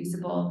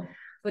reproducible,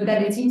 but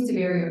that it seems to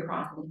vary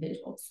across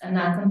individuals. And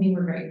that's something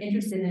we're very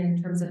interested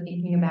in terms of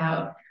thinking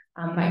about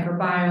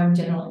microbiome,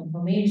 general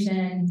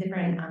inflammation,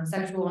 different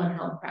sexual and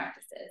health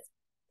practices.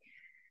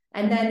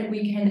 And then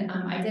we can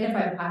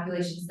identify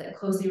populations that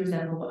closely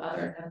resemble what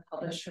others have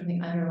published from the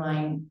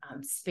underlying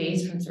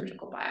space from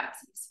surgical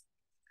biopsies.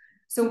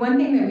 So one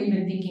thing that we've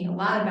been thinking a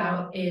lot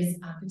about is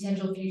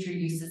potential future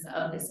uses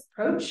of this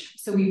approach.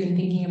 So we've been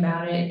thinking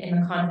about it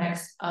in the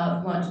context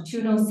of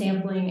longitudinal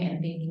sampling and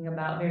thinking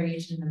about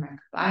variation in the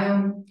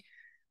microbiome.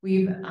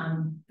 We've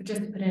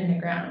just put in the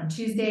ground on last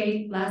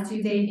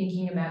Tuesday,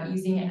 thinking about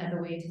using it as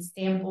a way to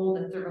sample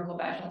the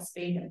cervicovaginal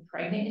space in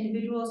pregnant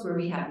individuals where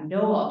we have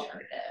no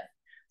alternative.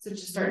 So to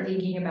start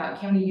thinking about,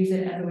 can we use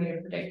it as a way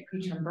to predict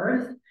preterm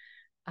birth,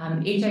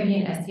 HIV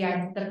and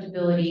STI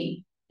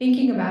susceptibility,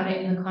 thinking about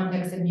it in the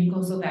context of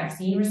mucosal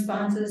vaccine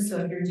responses. So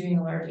if you're doing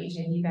a large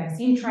HIV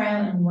vaccine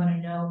trial and you want to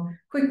know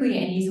quickly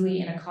and easily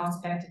in a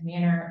cost-effective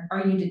manner,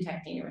 are you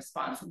detecting a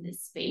response in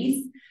this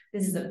space?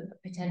 This is a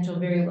potential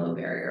very low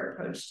barrier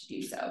approach to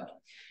do so.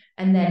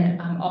 And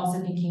then also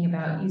thinking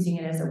about using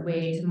it as a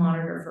way to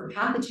monitor for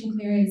pathogen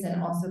clearance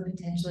and also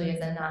potentially as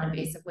a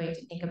non-invasive way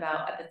to think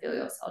about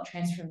epithelial cell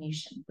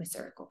transformation with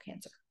cervical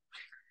cancer.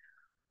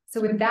 So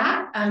with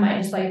that,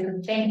 I'd just like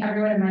to thank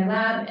everyone in my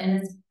lab,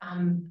 and this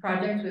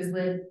project was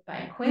led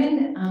by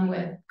Quinn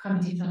with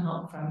computational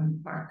help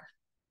from Mark.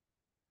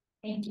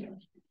 Thank you.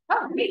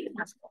 Oh, great.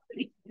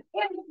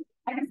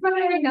 I just want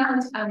to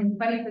acknowledge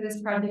funding for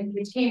this project,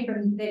 which came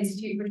from the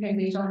Institute for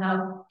Translational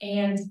Health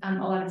and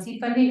a lot of seed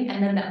funding,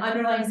 and then the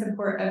underlying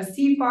support of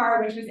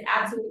CFAR, which was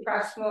absolutely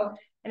fractional,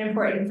 and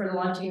important for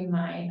launching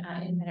my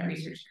independent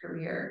research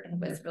career, and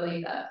was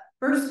really the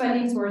first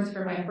funding source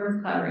for my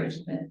first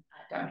collaboration with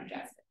Dr.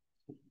 Jaspan.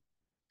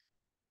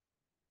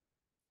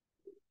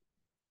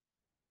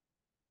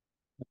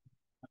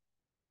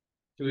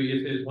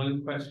 If there's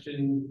one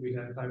question, we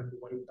have time for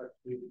one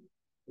question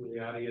from the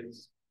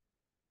audience.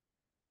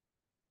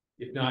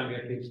 If not, I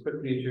can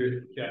quickly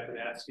introduce Jeff and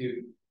ask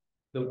you,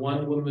 the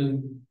one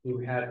woman who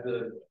had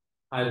the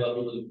high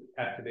level of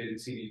activated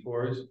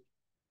CD4s,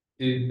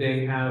 did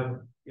they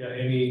have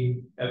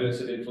any evidence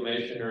of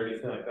inflammation or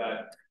anything like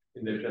that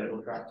in their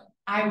genital tract?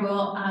 I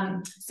will.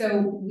 So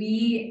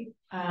we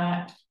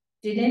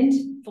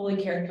didn't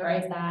fully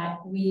characterize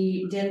that.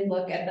 We did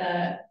look at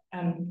the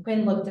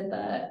Quinn looked at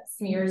the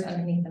smears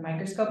underneath the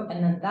microscope,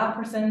 and then that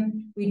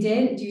person, we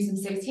did do some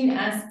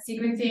 16S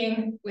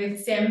sequencing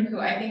with Sim, who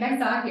I think I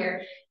saw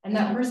here, and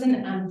that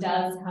person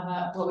does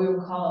have what we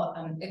would call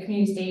a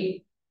community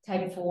state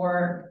type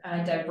 4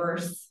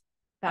 diverse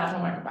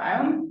vaginal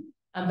microbiome,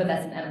 but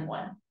that's an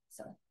N1.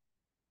 So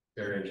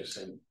very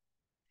interesting.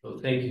 Well,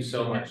 thank you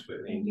so much,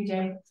 Whitney. Thank you,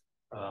 Jay.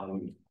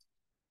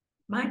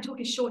 My talk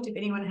is short if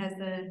anyone has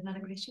another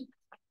question.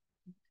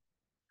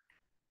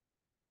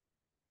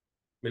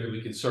 Maybe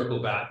we can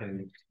circle back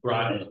and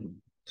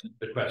broaden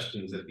the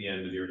questions at the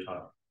end of your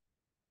talk.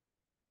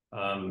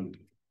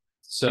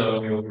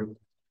 So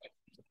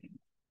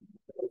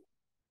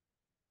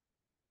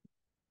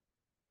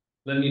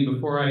let me,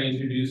 before I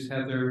introduce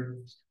Heather,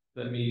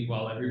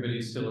 while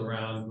everybody's still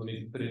around, let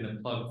me put in a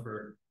plug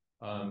for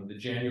the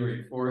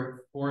January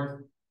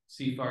 4th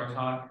CFAR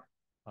talk.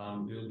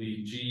 It'll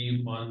be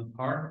G1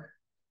 Park,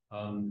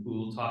 who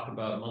will talk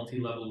about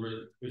multi-level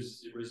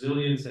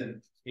resilience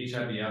and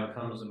HIV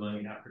outcomes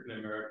among African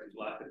American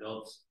Black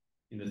adults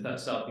in the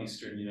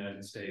southeastern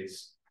United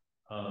States.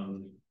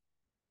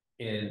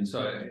 And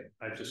so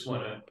I just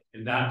want to,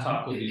 and that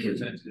talk will be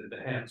presented at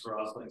the Hans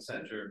Rosling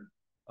Center,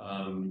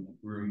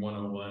 room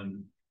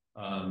 101,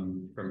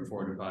 from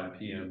 4 to 5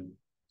 p.m.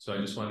 So I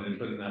just wanted to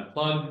put in that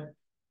plug.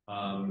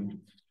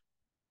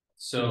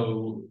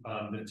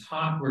 The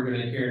talk we're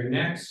going to hear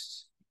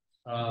next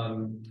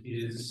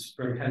is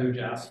from Heather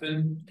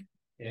Jaspan,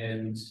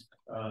 and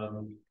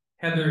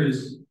Heather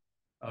is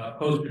a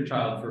poster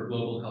child for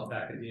global health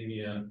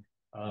academia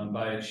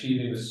by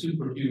achieving the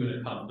superhuman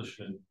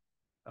accomplishment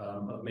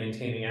of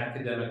maintaining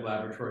academic,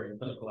 laboratory, and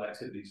clinical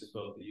activities in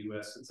both the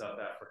U.S. and South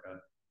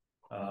Africa.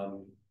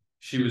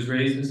 She was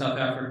raised in South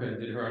Africa and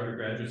did her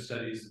undergraduate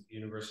studies at the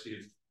University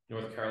of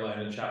North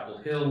Carolina, Chapel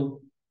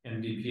Hill,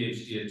 MD,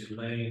 PhD at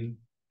Tulane,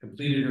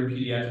 completed her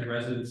pediatric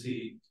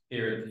residency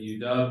here at the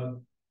UW,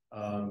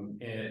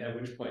 and at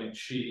which point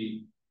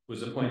she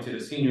was appointed a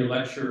senior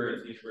lecturer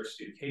at the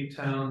University of Cape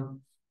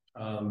Town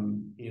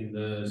in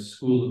the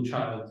School of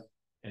Child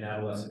and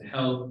Adolescent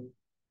Health.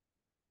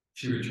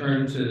 She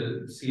returned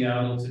to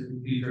Seattle to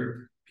complete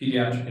her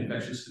pediatric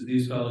infectious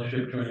disease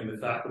fellowship, joining the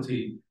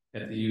faculty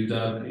at the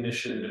UW,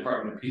 initially in the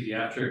Department of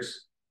Pediatrics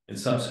and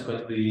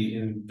subsequently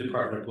in the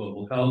Department of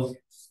Global Health,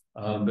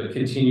 but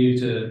continued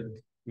to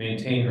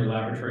maintain her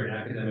laboratory and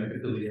academic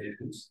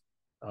affiliations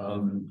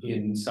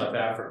in South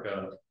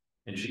Africa.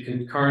 And she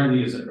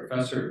currently is a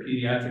professor of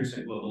pediatrics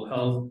and global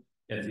health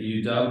at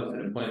the UW with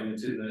an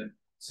appointment in the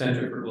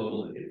Center for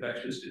Global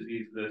Infectious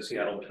Disease at the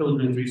Seattle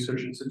Children's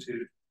Research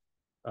Institute.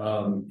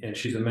 And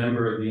she's a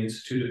member of the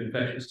Institute of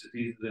Infectious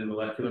Diseases and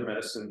Molecular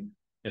Medicine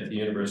at the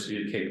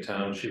University of Cape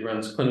Town. She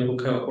runs clinical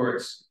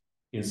cohorts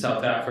in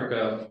South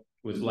Africa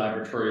with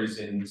laboratories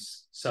in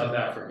South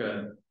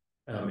Africa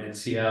and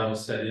Seattle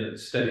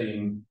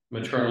studying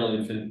maternal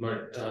infant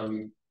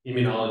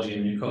immunology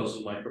and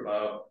mucosal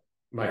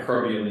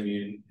microbial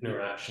immune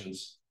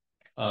interactions.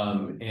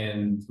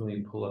 And let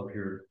me pull up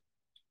your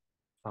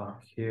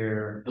talk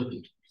here.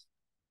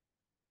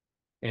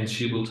 And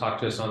she will talk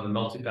to us on the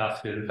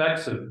multifaceted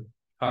effects of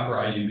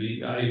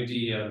Copper-IUD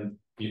on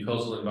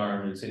mucosal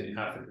environments in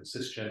African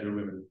cisgender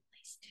women.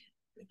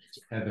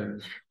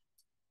 Heather.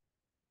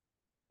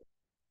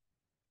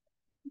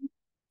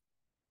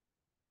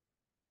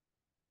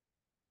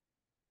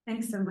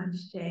 Thanks so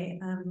much, Jay.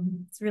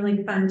 It's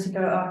really fun to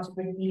go after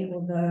Whitney,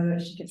 although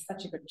she gives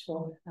such a good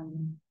talk.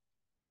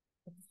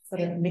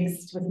 Sort of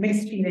mixed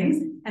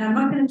feelings. And I'm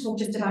not going to talk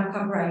just about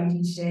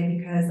Copper-IUD today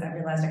because I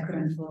realized I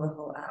couldn't fill a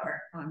whole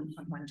hour on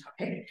one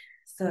topic.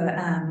 So,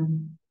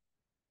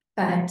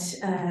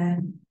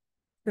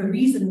 the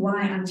reason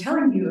why I'm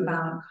telling you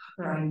about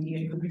Copper-IUD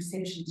and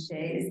contraception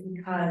today is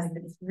because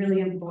it's really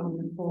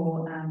important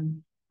for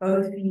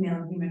both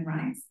female human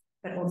rights,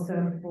 but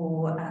also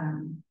for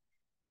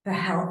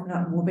health,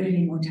 morbidity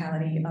and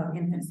mortality of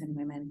infants and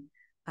women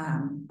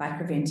by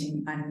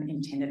preventing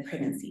unintended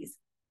pregnancies.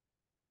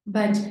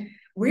 But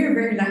we're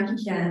very lucky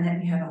here in that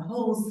we have a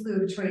whole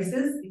slew of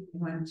choices if you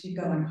want to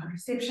go on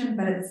contraception,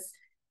 but it's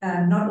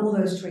not all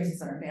those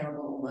choices are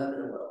available all over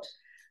the world.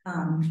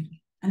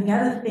 And the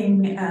other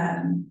thing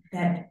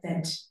that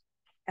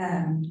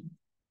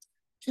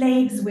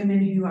plagues women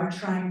who are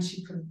trying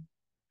to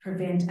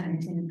prevent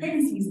unintended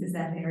pregnancies is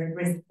that they're at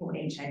risk for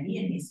HIV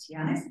and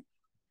STIs.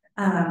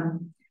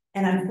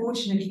 And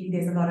unfortunately,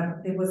 there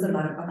was a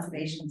lot of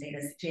observational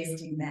data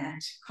suggesting that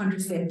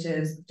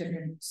contraceptives of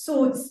different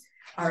sorts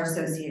are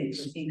associated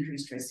with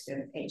increased risk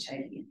of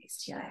HIV and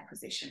STI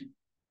acquisition.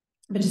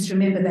 But just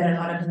remember that a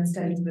lot of the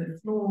studies were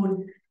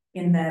flawed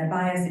in the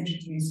bias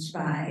introduced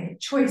by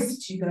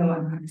choice to go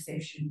on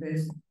contraception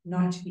versus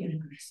not to be on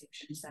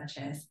contraception, such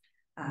as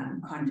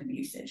condom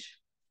usage.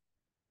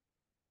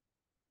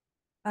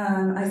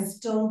 I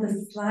stole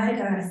the slide.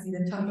 I see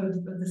the top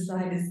of the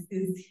slide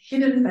is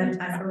hidden,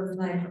 but I stole the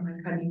slide from my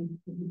colleague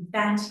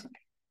that,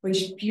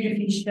 which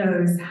beautifully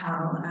shows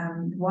how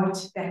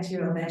what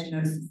bacterial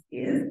vaginosis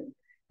is.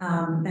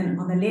 And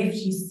on the left,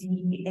 you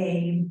see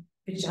a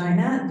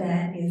vagina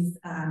that is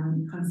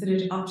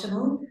considered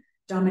optimal,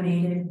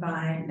 dominated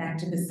by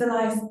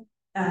lactobacilli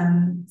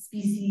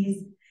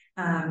species,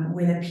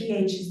 where the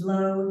pH is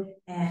low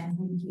and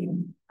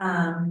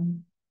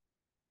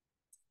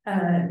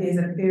there's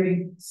a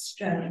very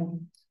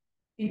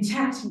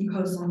intact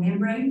mucosal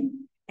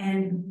membrane.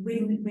 And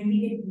when we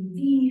get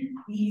UV,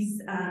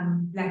 these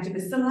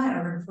lactobacilli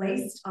are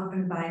replaced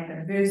often by a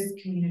diverse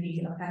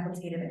community of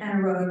facultative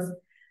anaerobes.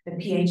 The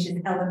pH is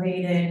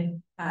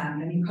elevated, the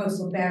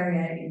mucosal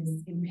barrier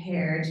is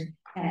impaired,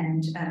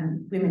 and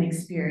women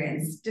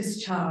experience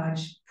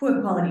discharge, poor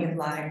quality of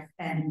life,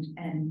 and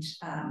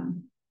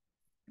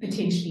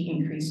potentially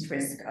increased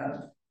risk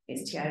of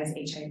STIs,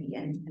 HIV,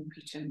 and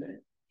preterm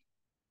birth.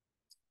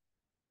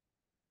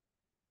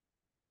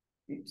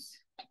 Oops.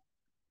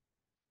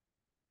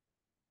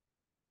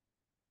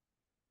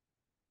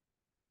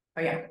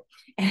 Oh yeah,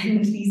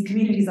 and these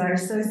communities are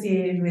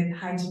associated with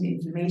heightened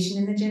inflammation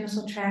in the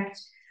genital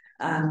tract,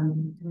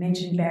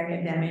 mentioned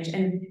barrier damage,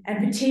 and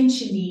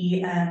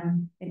potentially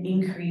an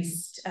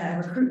increased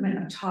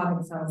recruitment of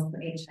target cells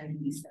for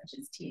HIV, such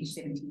as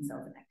Th17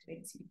 cells and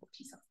activated CD4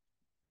 cells.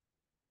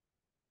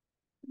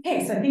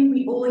 Okay, so I think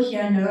we all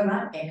here know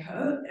about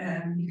ECHO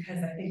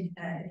because I think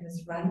it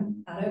was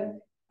run out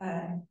of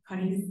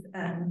Connie's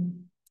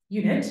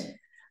unit,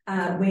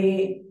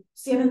 where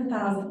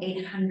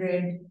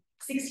 7,800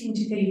 16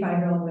 to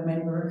 35-year-old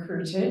women were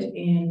recruited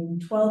in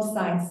 12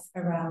 sites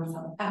around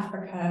South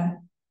Africa,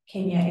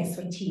 Kenya,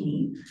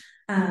 Eswatini,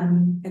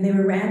 and they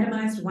were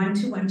randomized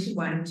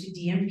 1:1:1 to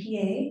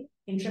DMPA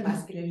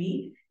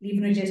intramuscularly,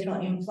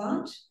 levonorgestrel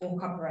implant, or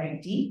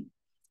Copper-IUD.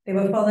 They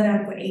were followed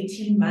up for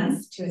 18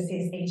 months to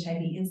assess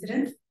HIV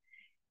incidence.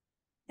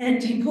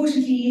 And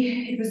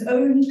importantly, it was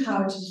only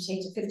powered to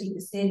detect a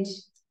 50%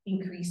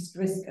 increased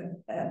risk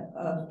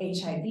of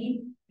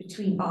HIV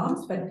between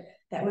arms, but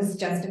that was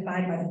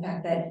justified by the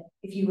fact that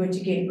if you were to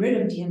get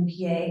rid of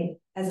DMPA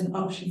as an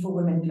option for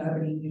women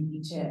globally, you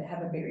need to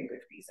have a very good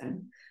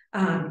reason.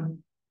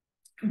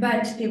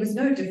 But there was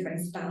no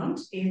difference found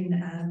in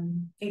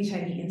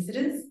HIV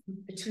incidence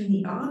between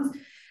the arms.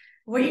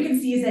 What you can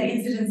see is that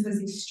incidence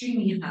was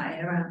extremely high,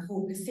 at around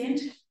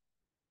 4%.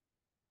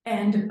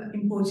 And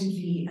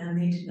importantly,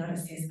 they did not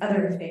assess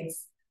other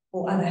effects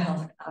or other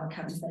health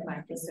outcomes that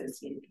might be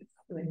associated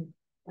with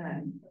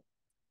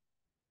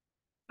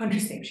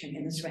contraception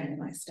in this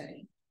randomized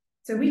study.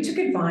 So we took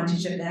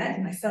advantage of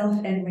that, myself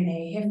and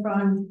Renee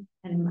Heffron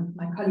and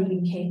my colleague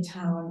in Cape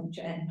Town,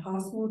 Joanne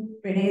Passmore.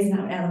 Renee is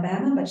now in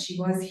Alabama, but she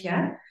was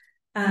here,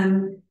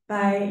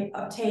 by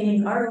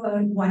obtaining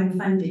R01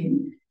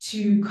 funding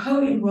to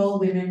co-enroll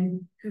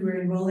women who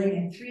were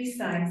enrolling at 3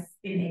 sites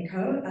in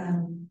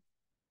ECHO,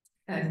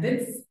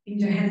 Wits in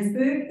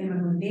Johannesburg,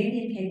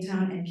 Emabundeni in Cape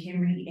Town, and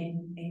Kemri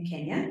in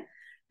Kenya.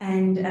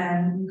 And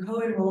we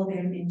co-enrolled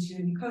them into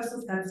a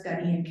mucosal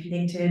sub-study and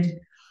collected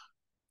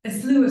a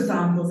slew of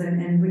samples,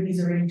 and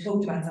Whitney's already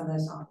talked about some of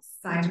those samples: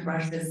 side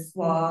brushes,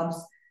 swabs,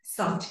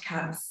 soft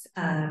cups,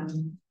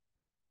 and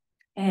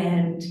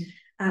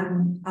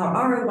our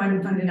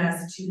R01 funded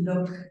us to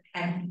look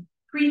at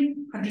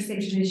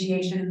pre-contraception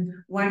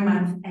initiation, 1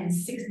 month, and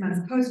 6 months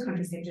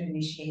post-contraceptive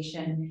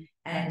initiation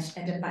at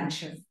a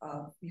bunch of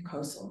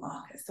mucosal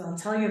markers. So I'll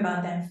tell you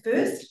about that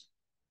first.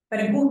 But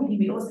importantly,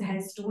 we also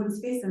had stored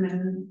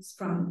specimens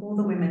from all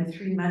the women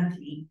 3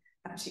 monthly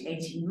up to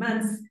 18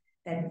 months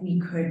that we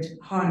could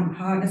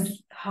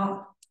harness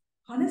for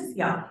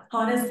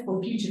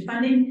future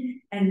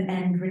funding.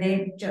 And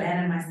Renee,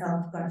 Joanne, and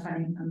myself got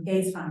funding from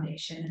Gates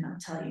Foundation, and I'll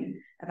tell you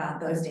about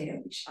those data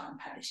which aren't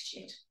published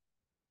yet.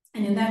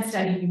 And in that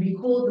study, we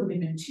recalled the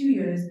women 2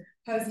 years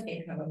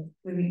post-ECHO,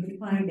 where we could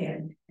find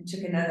them and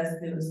took another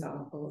slew of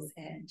samples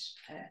and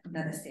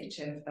another set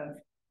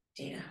of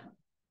data.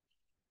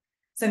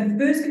 So I'm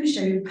first going to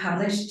show you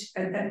published,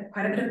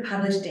 quite a bit of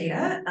published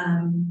data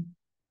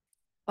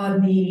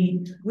on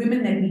the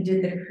women that we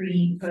did the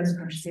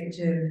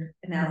pre-post-contraceptive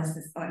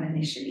analysis on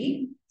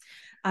initially.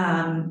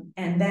 And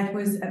that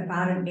was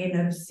about an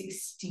N of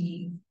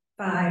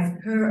 65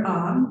 per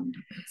arm,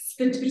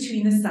 split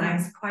between the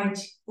sites quite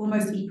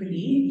almost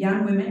equally.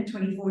 Young women,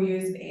 24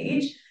 years of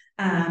age.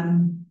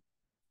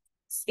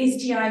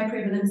 STI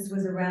prevalence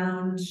was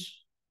around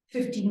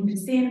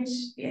 15%,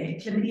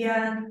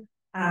 chlamydia,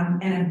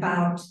 and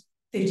about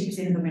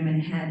 30% of the women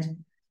had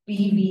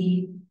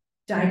BV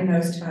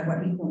diagnosed by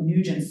what we call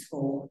Nugent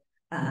score,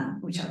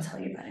 which I'll tell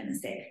you about in a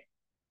sec.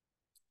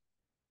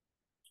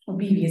 or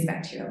BV is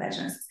bacterial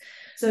vaginosis.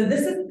 So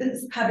this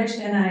is published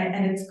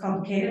and it's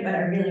complicated, but I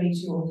really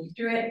need to walk you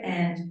through it.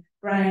 And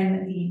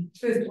Brian, the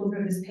first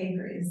author of this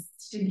paper, is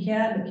sitting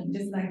here looking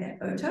just like that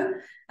photo.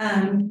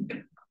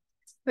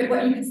 But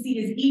what you can see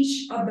is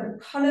each of the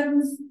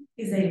columns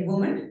is a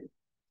woman.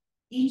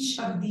 Each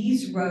of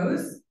these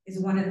rows is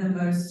one of the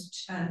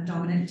most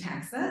dominant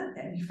taxa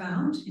that we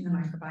found in the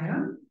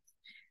microbiome.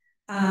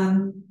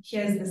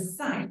 Here's the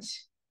site.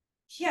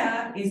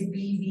 Here is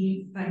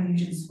BV by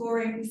Nugent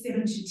scoring.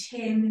 7 to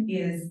 10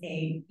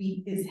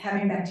 is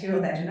having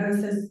bacterial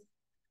vaginosis,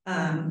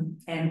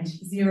 and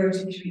 0 to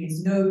 3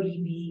 is no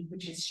BV,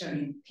 which is shown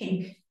in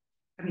pink.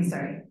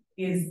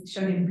 Is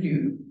shown in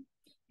blue.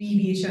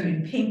 BV is shown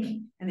in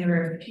pink, and there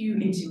are a few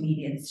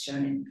intermediates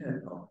shown in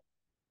purple.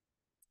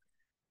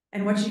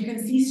 And what you can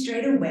see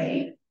straight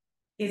away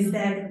is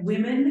that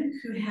women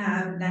who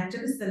have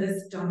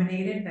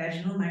lactobacillus-dominated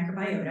vaginal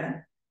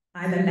microbiota,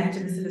 either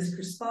lactobacillus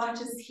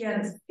crispatus here,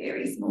 this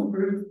very small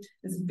group,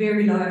 this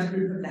very large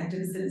group of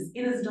lactobacillus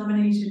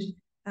inus-dominated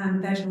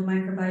vaginal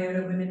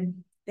microbiota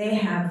women, they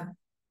have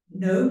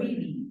no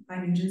BV by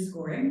Nugent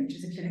scoring, which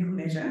is a clinical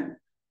measure,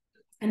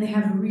 and they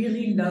have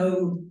really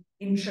low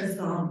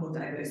intrasample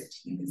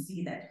diversity. You can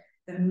see that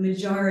the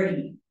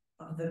majority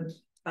of the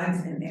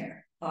bugs in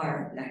there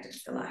are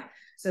lactobacilli.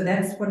 So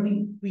that's what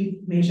we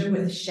measure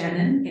with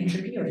Shannon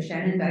entropy or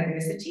Shannon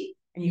diversity,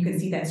 and you can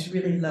see that's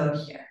really low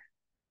here.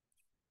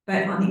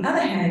 But on the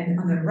other hand,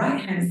 on the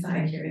right-hand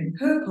side here in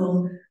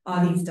purple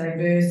are these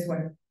diverse,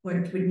 what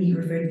Whitney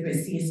referred to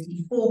as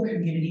CST4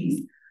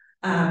 communities,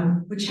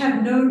 which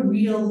have no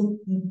real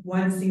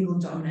one single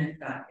dominant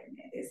bug in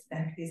there.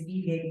 There's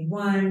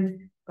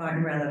BVAB1,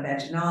 Gardnerella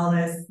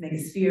vaginalis,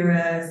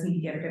 Megasphaera,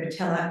 Sneakia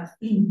prevotella,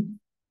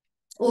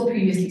 all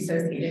previously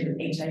associated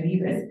with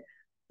HIV risk.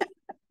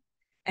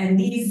 And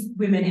these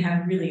women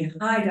have really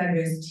high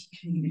diversity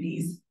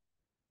communities.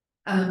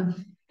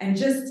 And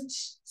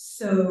just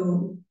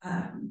so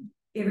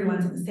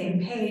everyone's on the same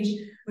page,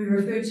 we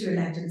refer to a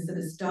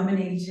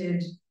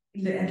lactobacillus-dominated,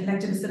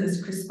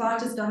 lactobacillus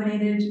crispatus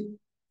dominated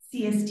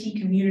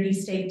CST community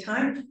state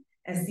type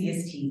as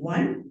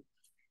CST1,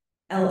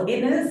 L.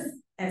 inus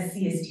as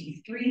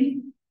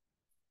CST3,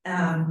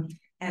 and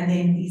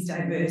then these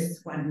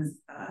diverse ones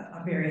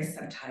are various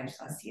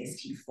subtypes are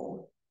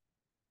CST4.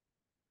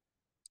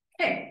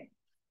 Okay.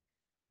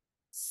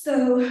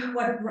 So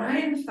what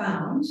Brian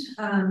found,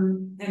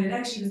 and it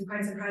actually was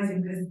quite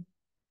surprising because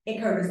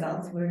echo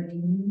results were,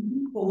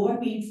 well, what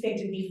we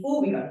expected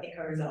before we got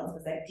echo results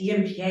was that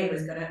DMPA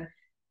was going to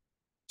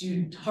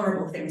do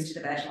horrible things to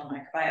the vaginal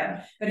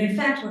microbiome. But in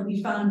fact, what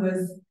we found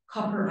was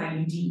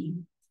Copper-IUD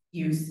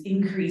use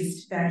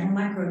increased vaginal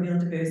microbial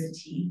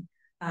diversity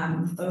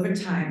over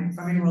time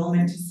from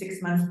enrollment to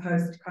 6 months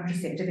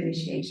post-contraceptive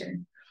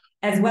initiation,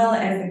 as well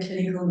as the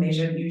clinical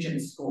measure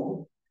Nugent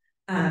score.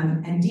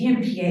 And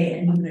DMPA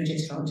and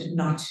levonorgestrel did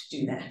not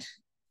do that.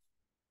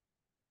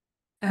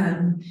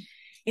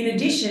 In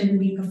addition,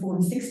 we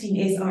performed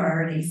 16S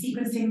rRNA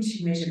sequencing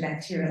to measure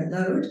bacterial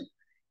load.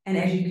 And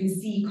as you can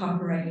see,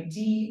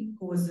 Copper-IUD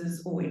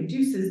causes or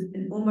induces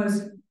an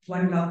almost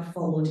 1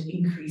 log-fold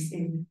increase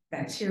in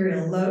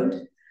bacterial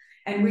load.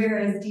 And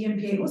whereas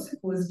DMPA also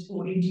caused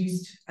or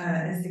induced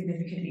a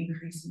significant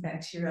increase in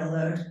bacterial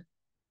load,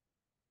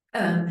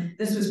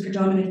 this was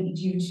predominantly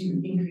due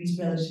to increased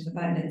relative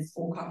abundance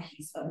or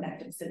copies of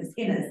lactobacillus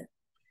inus,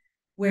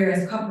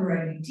 whereas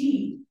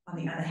Copper-IUD, on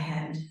the other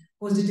hand,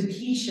 caused a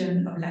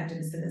depletion of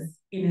lactobacillus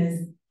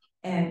inus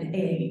and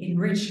a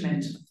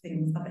enrichment of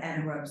things of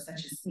anaerobes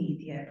such as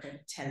Sneakia,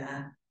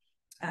 Prevotella,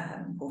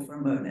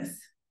 Porphyromonas.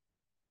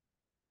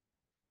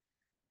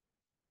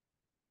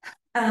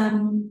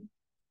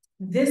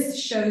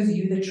 This shows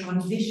you the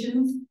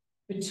transitions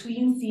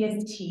between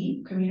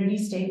CST, community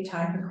state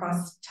type,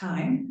 across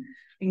time.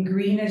 In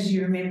green, as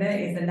you remember,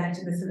 is the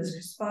lactobacillus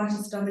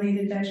crispatus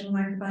dominated vaginal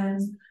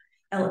microbiomes,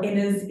 L.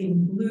 inus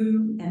in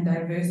blue and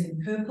diverse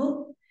in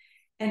purple.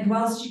 And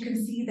whilst you can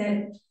see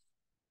that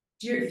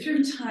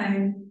through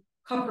time,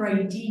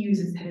 Copper-IUD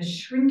users had a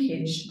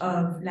shrinkage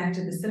of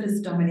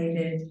lactobacillus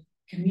dominated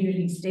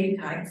community state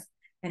types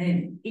and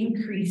an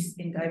increase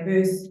in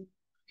diverse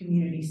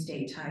community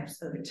state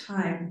types over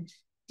time,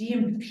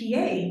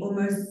 DMPA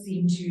almost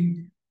seemed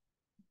to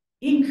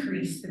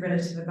increase the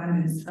relative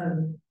abundance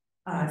of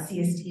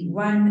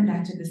CST1,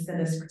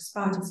 lactobacillus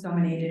crispatus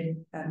dominated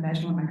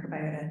vaginal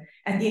microbiota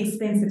at the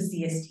expense of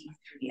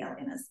CST3 L.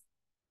 inus.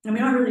 And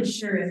we're not really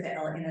sure if the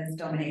L. inus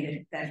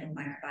dominated vaginal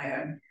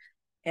microbiome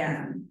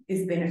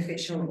is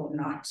beneficial or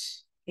not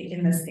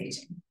in this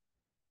setting.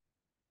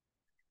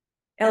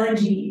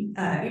 LNG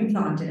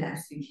implanted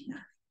absolutely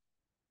nothing.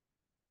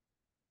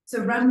 So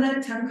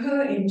Ramla,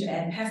 Tanko,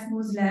 and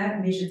Passmore's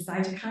lab measured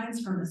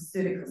cytokines from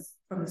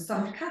the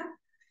soft cup.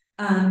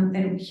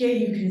 And here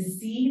you can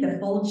see the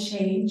fold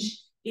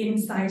change in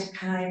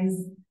cytokines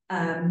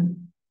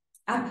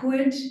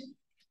upward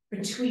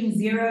between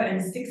 0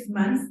 and 6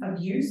 months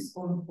of use,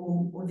 or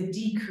the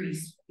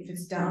decrease if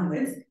it's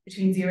downwards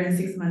between 0 and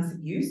 6 months of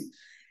use.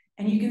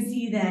 And you can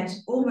see that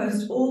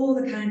almost all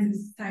the kinds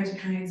of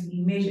cytokines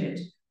we measured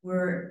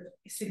were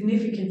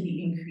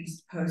significantly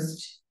increased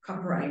post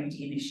Copper-IUD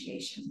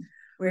initiation,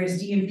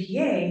 whereas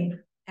DMPA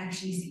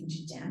actually seemed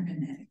to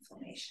dampen that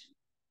inflammation.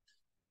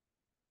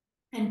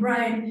 And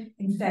Brian,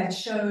 in fact,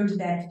 showed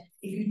that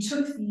if you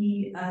took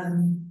the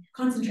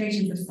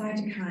concentrations of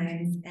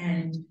cytokines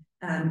and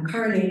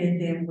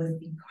correlated them with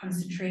the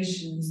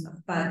concentrations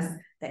of bugs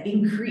that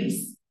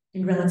increase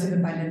in relative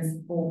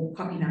abundance or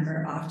copy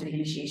number after the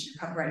initiation of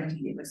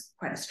Copper-IUD, there was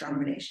quite a strong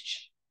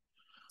relationship.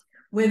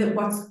 Whether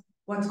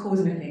what's cause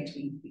and effect,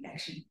 we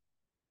actually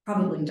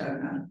probably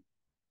don't know.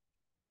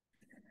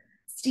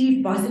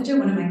 Steve Bossinger,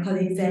 one of my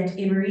colleagues at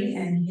Emory,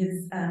 and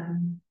his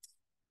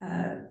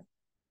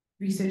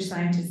research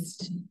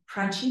scientist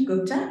Prachi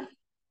Gupta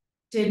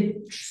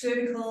did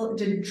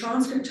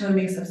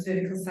transcriptomics of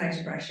cervical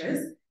site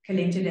brushes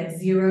collected at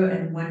 0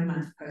 and 1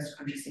 month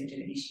post-contraceptive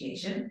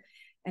initiation.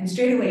 And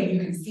straight away, you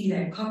can see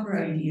that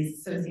Copper-IUD is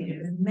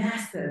associated with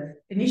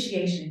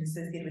initiation is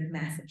associated with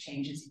massive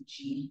changes in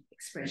gene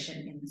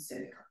expression in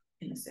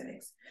the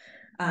cervix.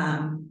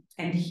 Another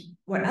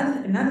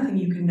thing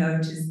you can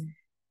note is,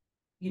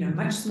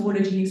 much smaller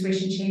gene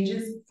expression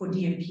changes for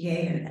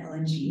DMPA and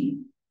LNG,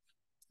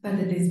 but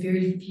that there's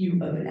very few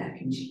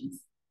overlapping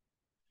genes.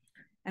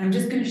 And I'm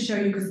just going to show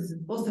you, because this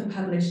is also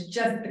published,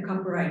 just the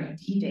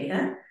Copper-IUD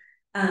data.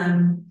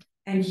 And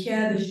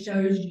here this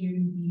shows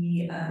you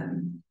the,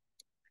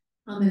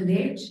 on the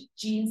left,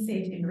 gene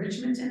set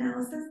enrichment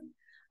analysis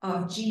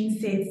of gene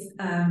sets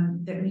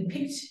that we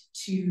picked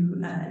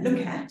to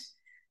look at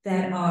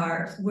that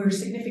were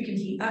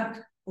significantly up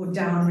or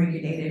down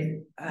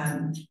regulated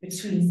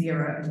between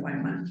 0 and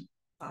 1 month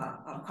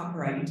of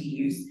Copper-IUD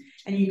use.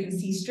 And you can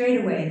see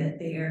straight away that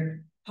there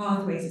are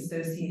pathways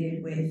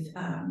associated with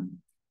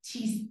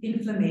T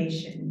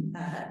inflammation,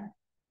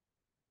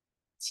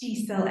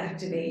 T cell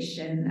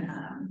activation,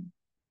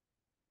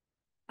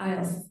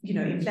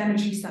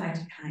 inflammatory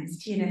cytokines,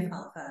 TNF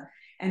alpha,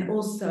 and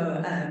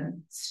also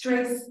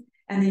stress.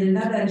 And then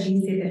another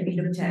gene set that we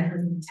looked at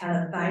was the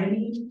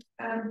metallothionein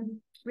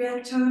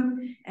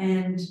reactome.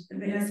 And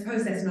I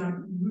suppose that's not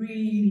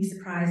really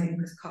surprising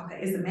because copper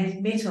is a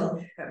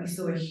metal, but we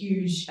saw a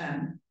huge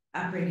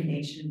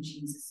upregulation of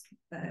genes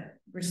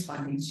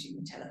responding to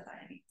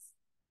metallothioneins,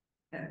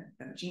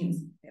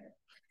 genes.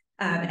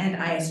 And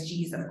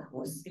ISGs, of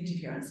course,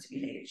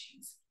 interferon-stimulated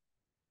genes.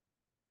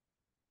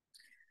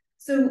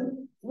 So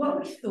what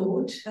we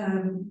thought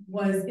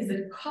was, is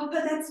it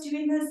copper that's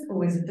doing this,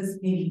 or is it this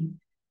maybe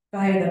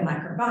via the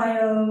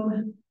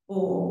microbiome,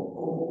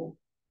 or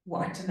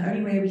what? And the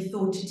only way we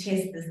thought to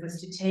test this was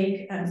to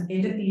take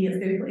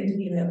endocervical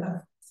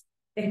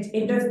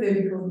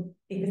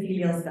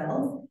epithelial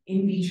cells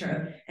in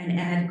vitro and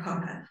add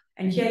copper.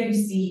 And here you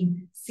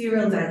see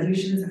serial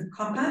dilutions of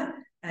copper.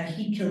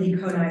 Heat kill E.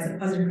 coli as a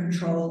positive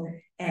control,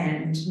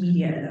 and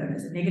media alone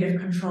as a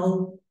negative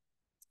control.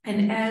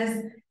 And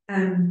as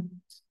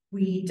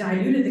we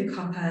diluted the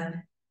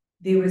copper,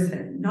 there was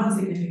a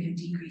non-significant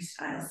decrease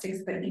in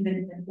IL-6, but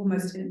even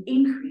almost an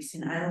increase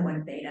in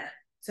IL-1 beta.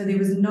 So there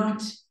was did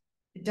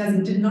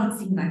not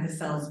seem like the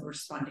cells were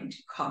responding to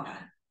copper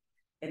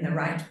in the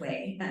right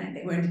way, and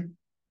they weren't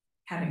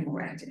having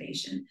more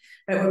activation.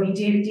 But what we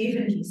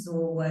definitely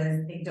saw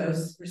was a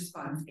dose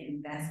response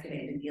in vascular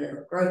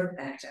endothelial growth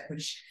factor,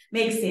 which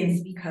makes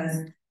sense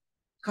because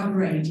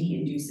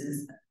Copper-IUD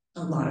induces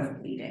a lot of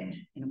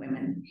bleeding in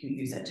women who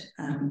use it.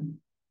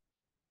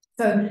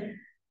 So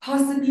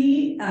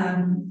possibly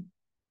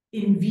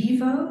in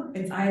vivo,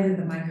 it's either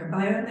the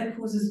microbiome that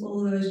causes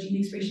all those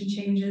gene expression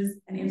changes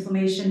and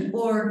inflammation,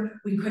 or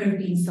we could have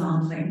been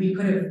sampling. We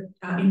could have,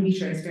 our in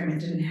vitro experiment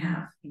didn't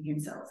have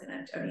immune cells in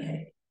it, only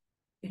had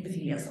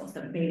epithelial cells,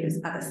 that betas,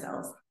 other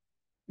cells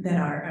that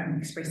are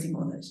expressing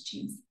all those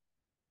genes.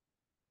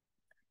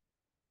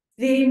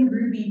 Then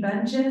Ruby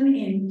Bungen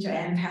in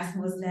Joanne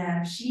Passmore's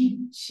lab,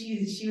 she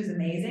was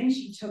amazing.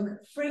 She took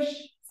fresh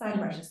side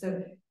brushes.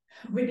 So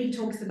Whitney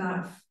talks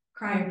about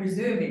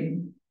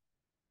cryopreserving.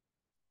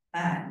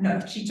 No,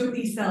 she took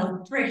these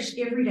cells fresh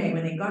every day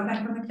when they got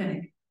back from the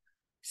clinic,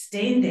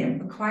 stained them,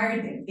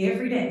 acquired them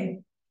every day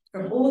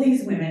from all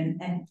these women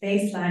at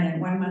baseline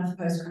and 1 month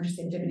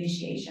post-contraceptive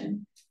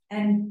initiation.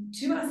 And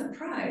to our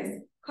surprise,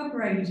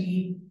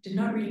 Copper-IUD did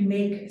not really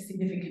make a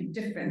significant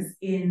difference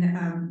in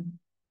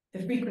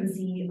the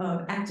frequency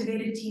of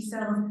activated T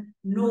cells,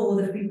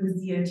 nor the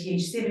frequency of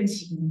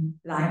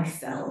Th17-like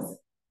cells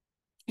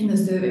in the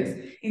cervix.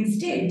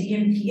 Instead,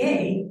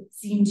 DMPA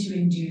seemed to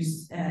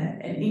induce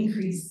an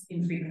increase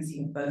in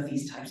frequency of both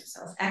these types of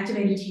cells,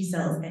 activated T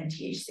cells and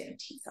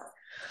Th17 cells.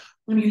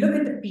 When you look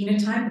at the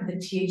phenotype of the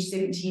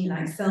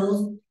Th17-like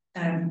cells,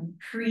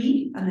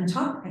 pre on the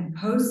top and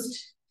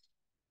post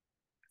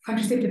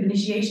contraceptive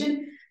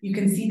initiation, you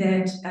can see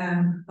that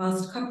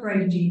whilst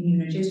Copper-IUD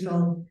and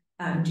immunogestrel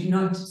do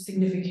not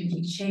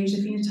significantly change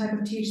the phenotype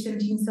of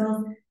Th17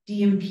 cells,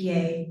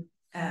 DMPA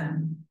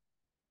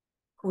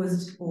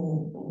caused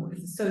or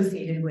is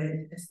associated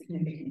with a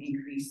significant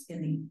increase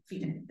in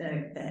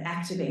the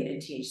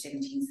activated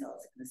Th17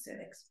 cells in the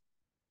cervix.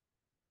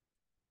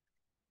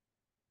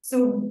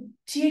 So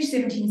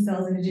Th17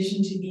 cells, in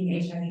addition to being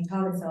HIV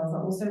target cells,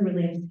 are also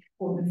really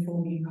important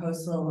for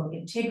mucosal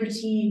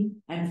integrity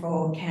and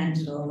for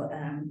candidal,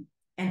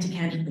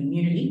 anti-candidal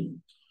immunity.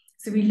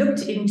 So we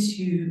looked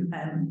into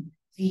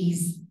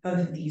both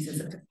of these as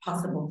a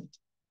possible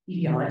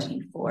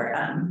etiology for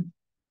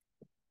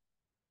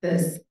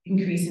this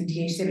increase in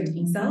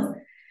Th17 cells.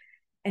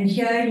 And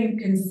here you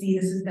can see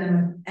this is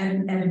done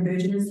at a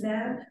Virgin's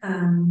lab.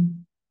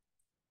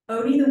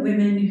 Only the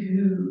women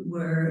who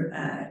were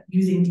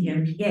using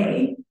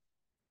DMPA,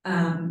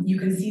 you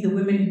can see the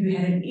women who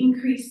had an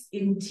increase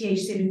in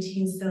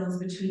Th17 cells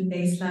between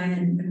baseline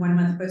and 1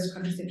 month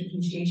post-contraceptive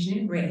initiation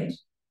in red,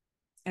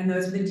 and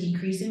those with a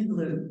decrease in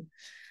blue.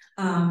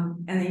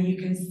 And then you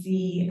can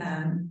see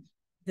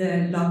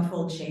the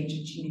log-fold change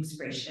of gene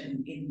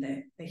expression in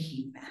the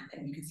heat map,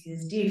 and you can see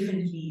there's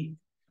definitely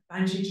a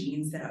bunch of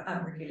genes that are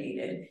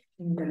upregulated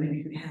in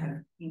women who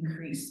have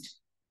increased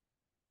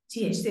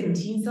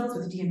Th17 cells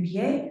with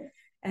DMPA,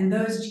 and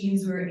those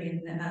genes were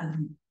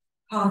in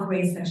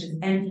pathways such as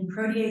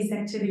anti-protease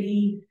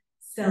activity,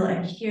 cell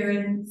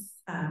adherence,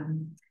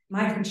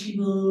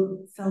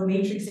 microtubule cell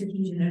matrix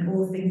adhesion, and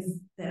all things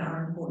that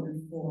are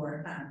important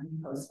for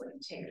mucosal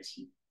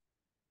integrity.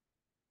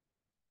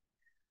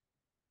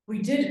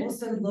 We did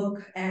also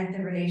look at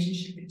the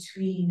relationship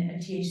between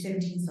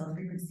Th17 cell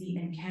frequency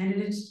and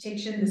candida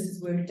detection. This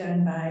is work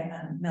done by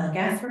Mel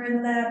Gasper in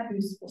the lab,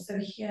 who's also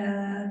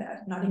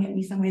here, nodding at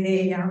me somewhere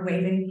there, yeah,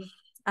 waving.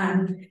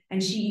 And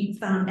she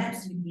found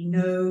absolutely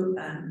no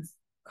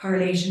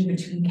correlation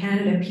between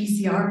candida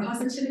PCR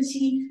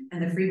positivity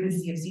and the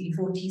frequency of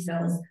CD4 T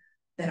cells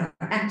that are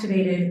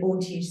activated or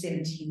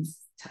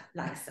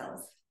Th17-like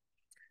cells.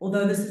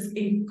 Although this is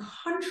in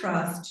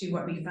contrast to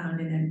what we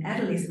found in an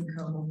adolescent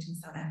cohort in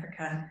South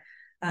Africa,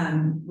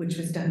 which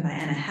was done by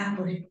Anna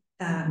Happel,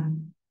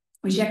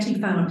 which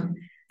actually found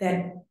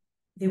that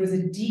there was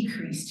a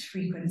decreased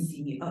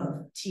frequency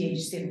of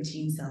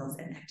Th17 cells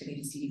and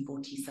activated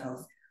CD4 T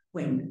cells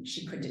when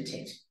she could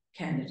detect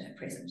candida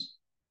present.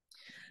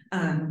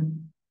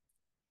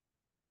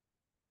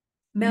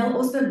 Mel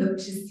also looked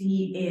to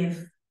see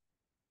if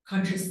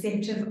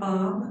contraceptive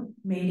arm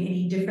made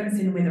any difference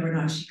in whether or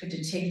not she could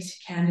detect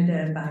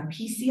candida by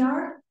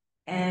PCR.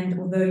 And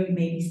although you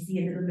maybe see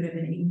a little bit of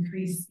an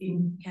increase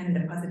in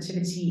candida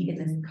positivity in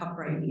the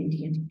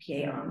Copper-IUD and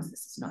DMPA arms,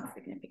 this is not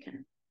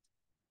significant.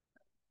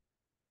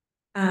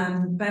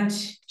 But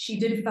she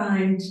did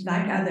find,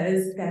 like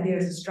others, that there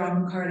is a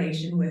strong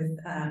correlation with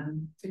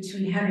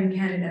between having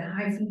candida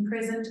hyphae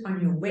present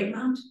on your wet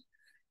mount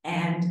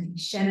and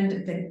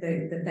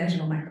the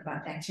vaginal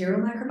microbiome, bacterial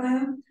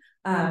microbiome.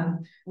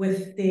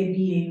 With there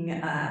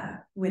being,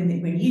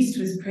 when yeast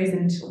was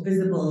present or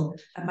visible,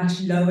 a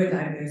much lower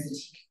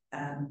diversity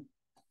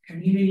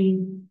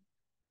community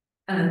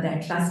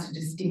that clustered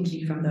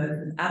distinctly from those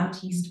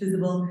without yeast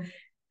visible.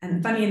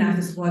 And funny enough,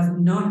 this was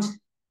not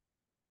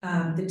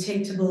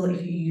detectable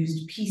if you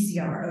used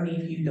PCR, only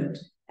if you looked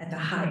at the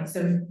height. So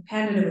if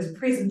candida was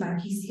present by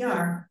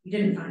PCR, we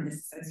didn't find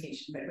this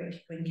association, but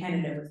when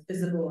candida was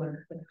visible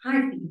with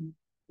hyphae,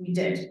 we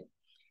did.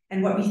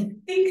 And what we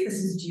think this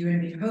is due,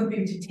 and we're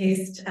hoping to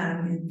test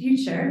in the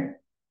future,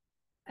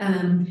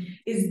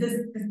 is this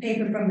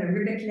paper from the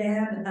Rubik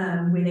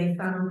lab, where they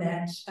found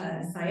that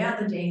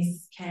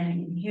sialidase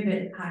can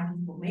inhibit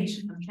hyphae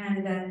formation from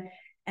candida,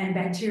 and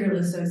bacterial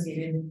vaginosis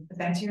associated with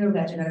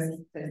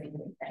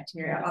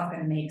bacteria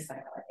often make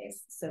sialidase.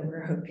 So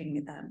we're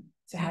hoping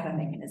to have a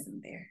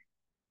mechanism there,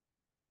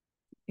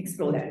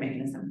 explore that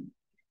mechanism.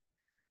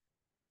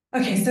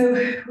 Okay, so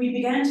we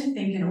began to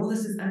think, and all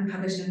this is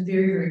unpublished and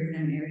very, very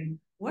preliminary,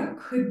 what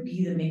could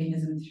be the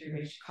mechanism through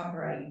which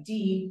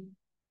Copper-IUD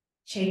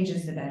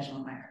changes the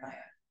vaginal microbiome?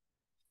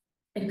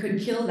 It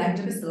could kill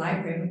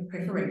lactobacilli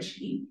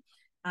preferentially,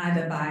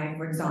 either by,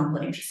 for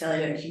example,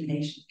 intracellular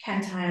accumulation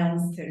of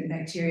cations. Certain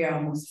bacteria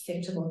are more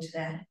susceptible to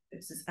that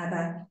versus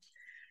other,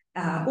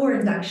 or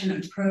induction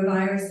of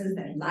proviruses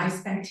that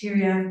lyse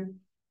bacteria.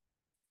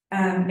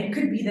 It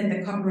could be that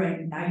the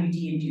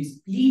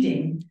Copper-IUD-induced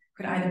bleeding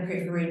could either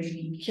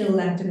preferentially kill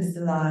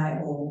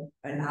lactobacilli or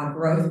allow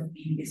growth of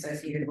the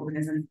associated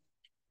organism,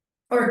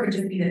 or it could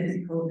just be the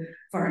physical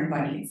foreign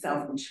body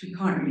itself, which we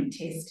can't really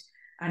test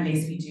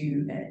unless we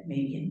do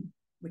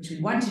which we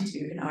want to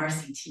do, an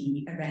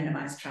RCT, a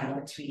randomized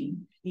trial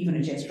between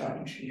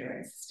levonorgestrel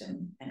intrauterine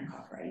system and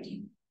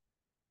Copper-IUD.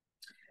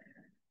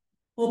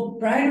 Well,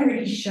 Brian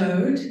already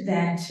showed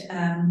that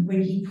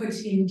when he put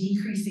in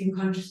decreasing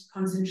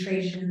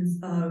concentrations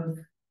of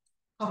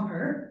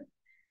copper,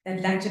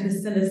 that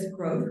lactobacillus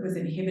growth was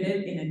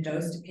inhibited in a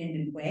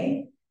dose-dependent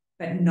way,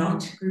 but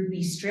not group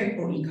B strep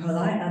or E.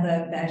 coli,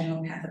 other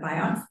vaginal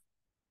pathobionts,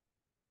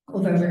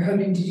 although we're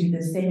hoping to do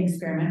the same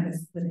experiment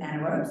with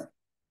anaerobes.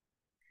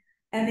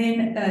 And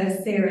then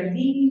Sarah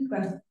Lee, who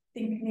I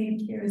think maybe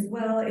here as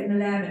well in the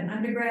lab in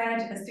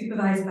undergrad,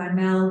 supervised by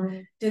Mel,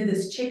 did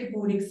this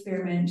checkerboard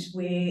experiment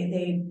where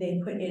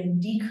they put in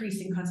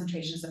decreasing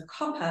concentrations of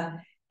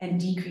copper and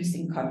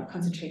decreasing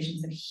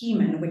concentrations of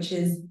hemin, which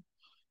is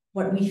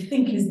what we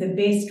think is the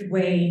best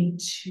way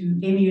to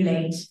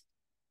emulate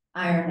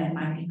iron that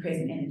might be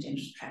present in the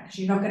genital tract, because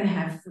you're not going to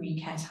have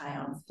free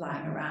cations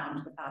flying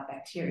around without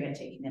bacteria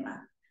taking them up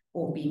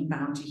or being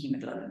bound to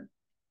hemoglobin.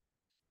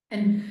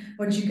 And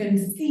what you can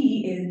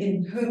see is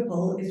in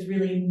purple is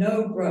really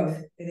no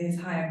growth with these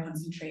higher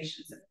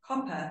concentrations of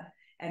copper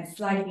and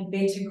slightly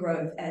better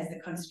growth as the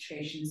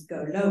concentrations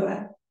go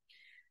lower.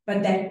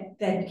 But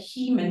that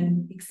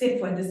heman, except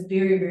for this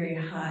very, very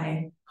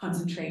high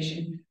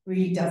concentration,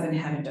 really doesn't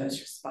have a dose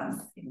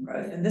response in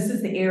growth. And this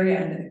is the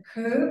area under the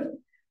curve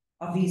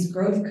of these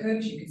growth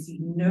curves. You can see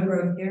no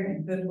growth here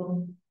in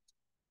purple,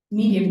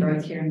 medium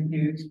growth here in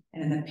blue,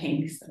 and in the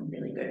pink, some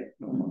really good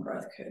normal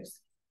growth curves.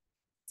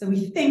 So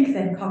we think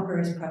that copper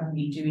is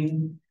probably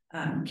doing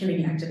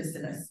killing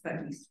lactobacillus, but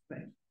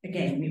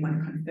again, we want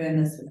to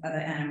confirm this with other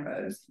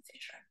anaerobes,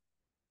 etc.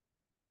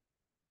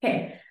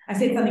 Okay, I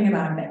said something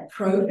about that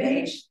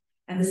prophage,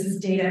 and this is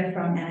data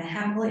from Anna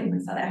Happel in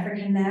the South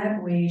African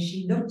lab, where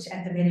she looked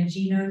at the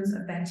metagenomes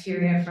of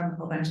bacteria from a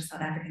whole bunch of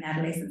South African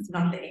adolescents,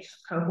 not the X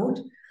cohort.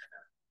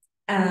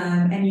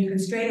 And you can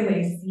straight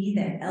away see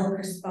that L.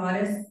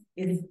 crispatus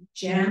is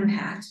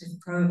jam-packed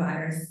with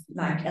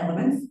provirus-like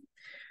elements,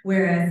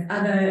 whereas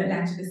other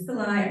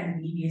lactobacilli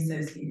and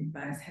BV-associated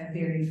bugs have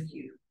very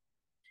few.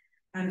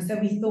 So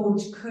we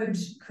thought, could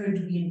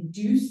we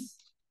induce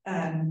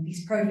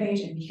these prophage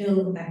and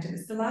kill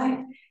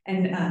lactobacilli?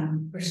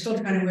 And we're still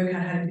trying to work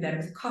out how to do that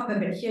with copper,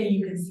 but here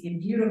you can see a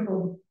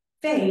beautiful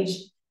phage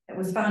that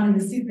was found in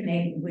the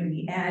supinate when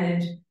we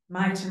added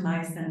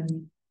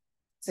mitomycin.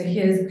 So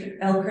here's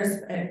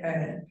L-crisp,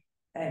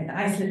 an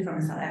isolate from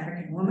a South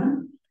African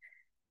woman.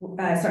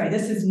 Sorry,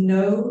 this is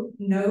no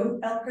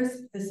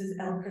L-crisp. This is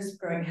L-crisp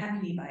growing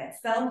happily by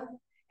itself.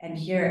 And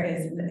here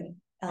is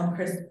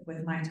L-crisp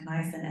with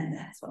mitomycin, and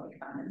that's what we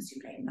found in the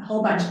supinate. And a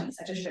whole bunch of these.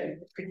 I just showed you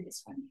the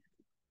previous one.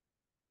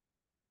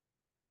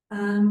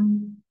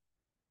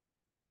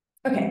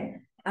 Okay,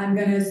 I'm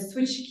going to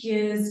switch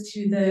gears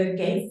to the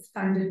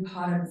Gates-funded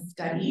part of the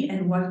study,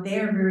 and what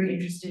they're very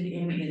interested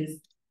in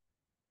is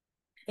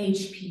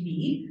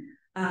HPV,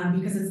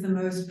 because it's the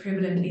most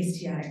prevalent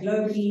STI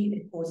globally.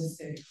 It causes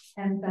cervical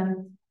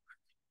cancer.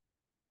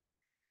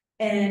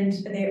 And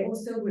they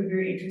also were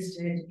very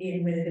interested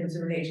in whether there was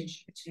a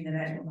relationship between the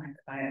vaginal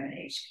microbiome and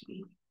HPV.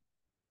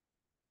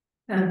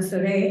 So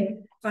they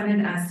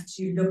funded us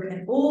to look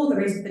at all the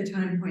rest of the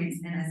time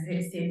points, and as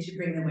they said, to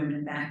bring the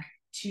women back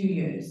 2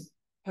 years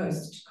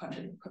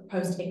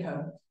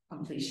post-echo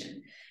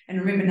completion. And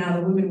remember now,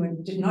 the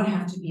women did not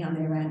have to be on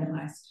their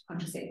randomized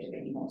contraceptive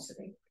anymore, so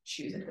they could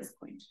choose at this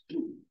point.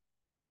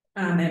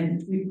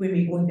 And when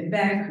we brought them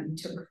back, we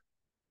took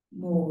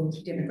more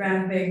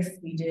demographics,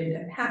 we did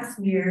a pap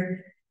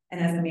smear,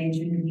 and as I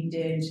mentioned, we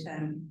did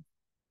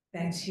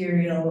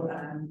bacterial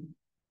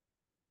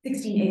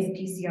 16S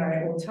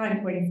PCR at all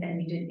time points, and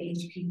we did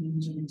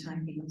HPV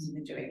genotyping using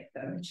the direct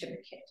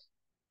chip kit.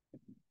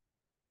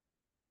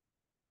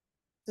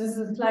 So this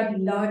is a slightly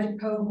larger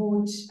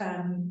cohort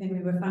than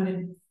we were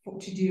funded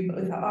to do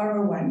with the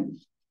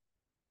R01,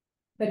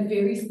 but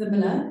very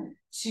similar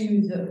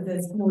to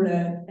the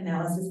smaller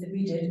analysis that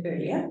we did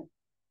earlier.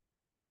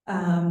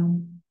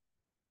 I'm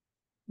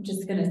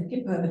just going to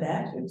skip over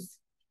that. Oops.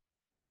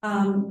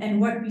 And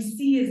what we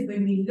see is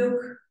when we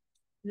look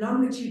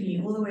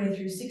longitudinally all the way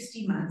through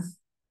 60 months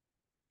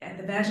at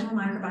the vaginal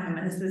microbiome,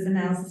 and this was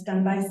analysis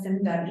done by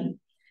Sim Dudley,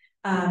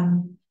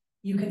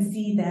 you can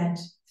see that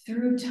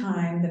through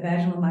time, the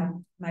vaginal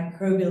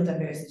microbial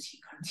diversity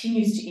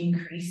continues to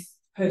increase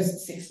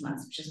post 6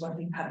 months, which is what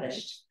we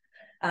published.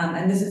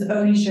 And this is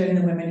only showing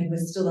the women who were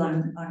still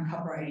on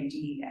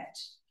Copper-IUD at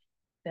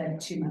the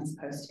 2 months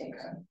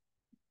post-echo.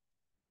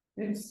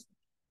 Oops.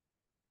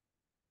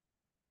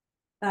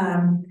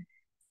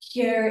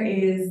 Here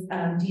is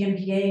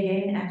DMPA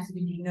again,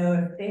 absolutely no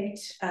effect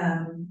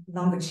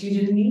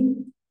longitudinally,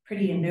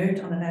 pretty inert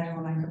on the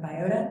vaginal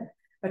microbiota.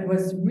 But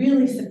what's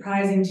really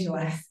surprising to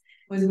us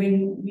was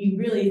when we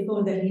really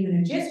thought that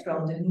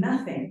levonorgestrel did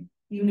nothing.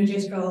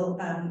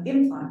 Levonorgestrel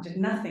implant did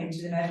nothing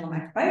to the vaginal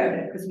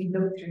microbiota because we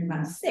looked through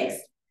month 6.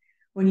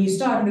 When you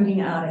start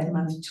looking out at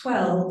month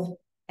 12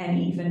 and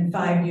even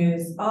 5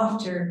 years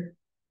after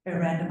a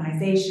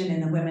randomization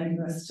in the women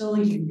who are still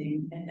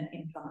using an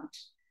implant,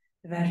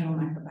 the vaginal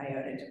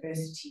microbiota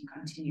diversity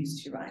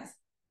continues to rise.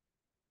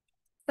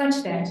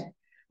 Such that,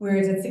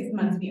 whereas at 6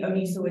 months we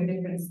only saw a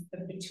difference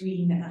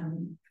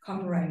between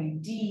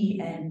Copper-IUD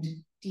and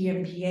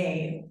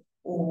DMPA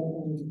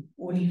or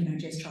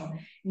levonorgestrel.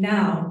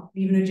 Now,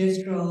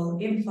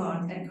 levonorgestrel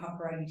implant and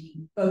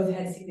Copper-IUD both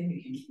had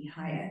significantly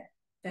higher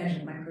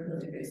vaginal microbial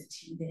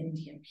diversity than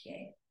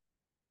DMPA.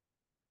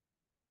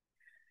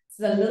 It's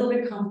a little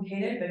bit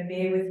complicated, but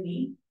bear with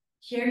me.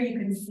 Here you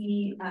can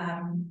see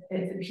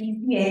the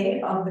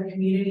PCA of the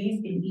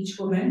communities in each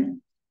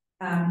woman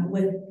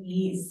with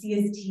the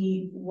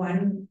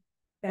CST1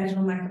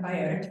 vaginal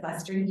microbiota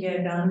clustering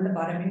here down at the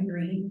bottom in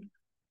green.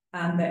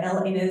 The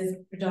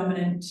L-iners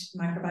predominant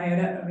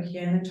microbiota over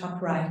here in the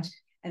top right,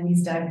 and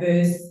these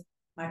diverse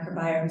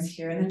microbiomes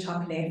here in the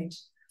top left.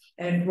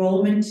 At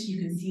enrollment,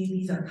 you can see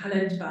these are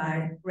colored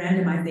by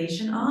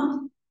randomization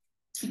arm.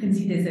 You can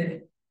see there's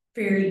a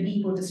fairly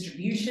equal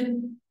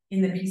distribution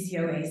in the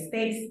PCOA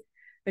space,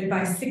 but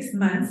by 6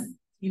 months,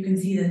 you can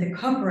see that the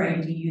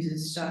Copper-IUD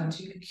users start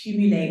to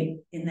accumulate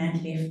in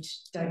that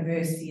left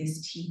diverse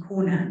CST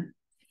corner.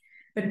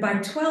 But by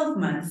 12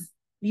 months,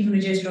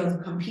 levonorgestrel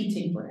is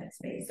competing for that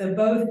space. So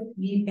both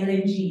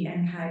LNG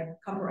and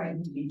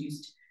Copper-IUD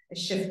induced a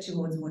shift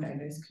towards more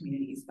diverse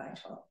communities by 12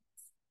 months.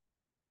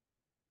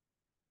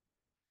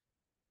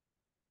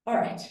 All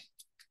right.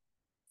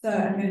 So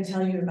I'm going to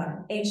tell you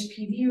about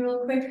HPV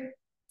real quick.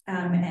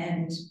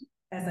 And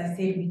as I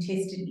said, we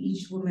tested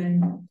each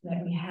woman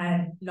that we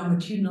had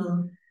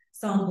longitudinal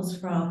samples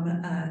from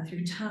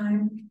through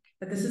time.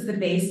 But this is the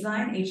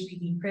baseline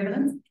HPV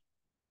prevalence,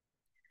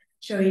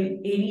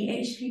 showing any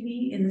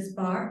HPV in this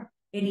bar,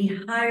 any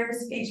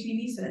high-risk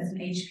HPV, so that's an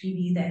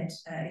HPV that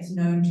is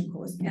known to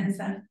cause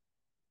cancer.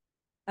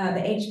 The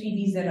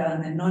HPVs that are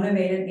on the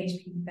non-available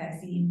HPV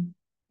vaccine,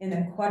 in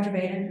the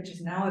quadrivalent, which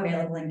is now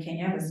available in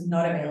Kenya, was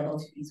not available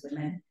to these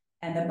women,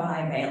 and the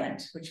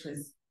bivalent, which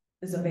is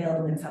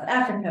available in South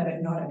Africa,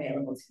 but not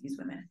available to these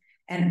women.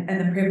 And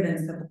the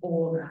prevalence of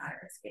all the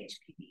high-risk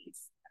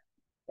HPVs,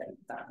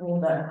 all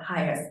the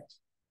highest,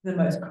 the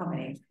most common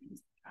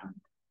HPVs.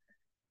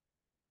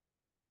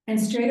 And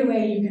straight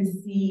away, you can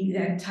see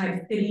that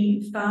type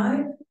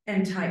 35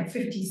 and type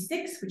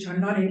 56, which are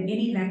not in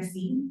any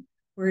vaccine,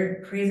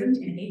 were present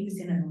in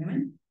 8% of the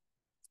women.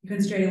 You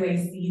can straight away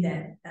see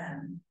that,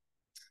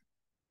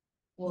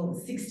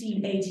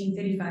 16, 18,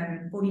 35,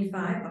 and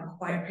 45 are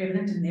quite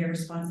prevalent, and they're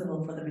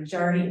responsible for the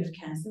majority of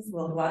cancers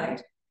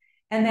worldwide.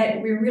 And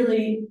that we're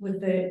really,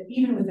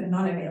 even with the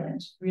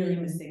non-availant, really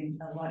missing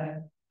a lot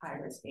of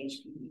high-risk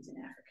HPVs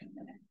in African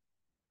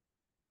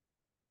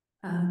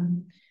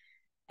women.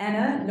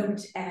 Anna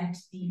looked at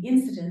the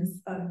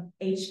incidence of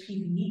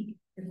HPV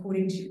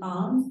according to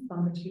arms,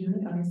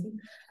 longitudinally, obviously.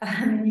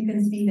 And you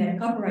can see that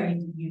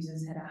Copper-IUD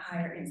users had a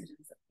higher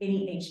incidence of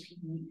any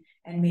HPV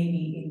and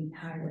maybe any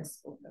high risk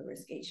or low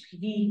risk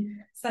HPV,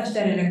 such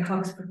that in a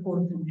Cox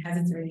proportion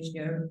hazards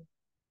ratio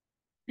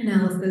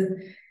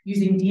analysis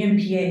using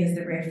DMPA as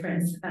the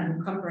reference,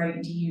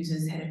 Copper-IUD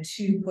users had a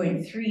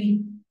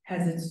 2.3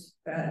 hazards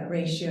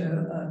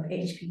ratio of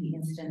HPV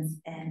incidence,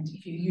 and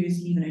if you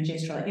use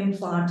levonorgestrel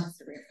implant as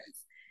the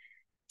reference,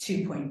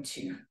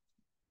 2.2.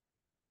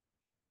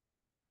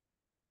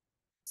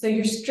 So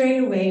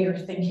you're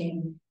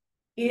thinking,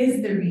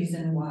 is the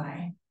reason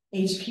why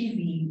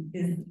HPV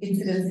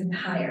incidence is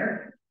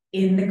higher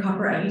in the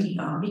Copper-IUD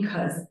arm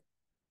because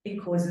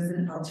it causes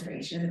an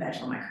alteration in the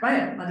vaginal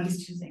microbiome? Are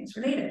these two things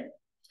related?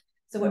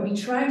 So what Sim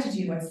tried to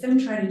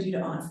do to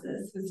answer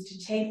this was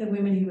to take the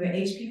women who were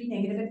HPV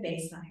negative at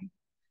baseline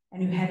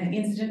and who had an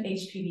incident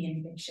HPV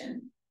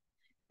infection,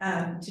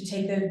 to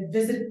take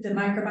the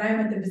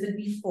microbiome at the visit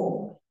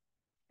before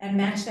and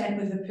match that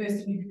with a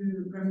person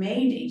who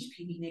remained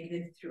HPV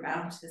negative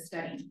throughout the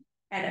study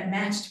at a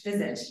matched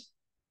visit,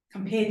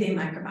 compared their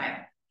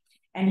microbiome.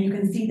 And you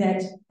can see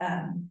that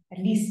at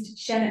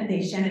least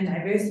the Shannon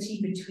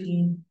diversity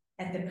between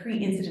at the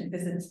pre-incident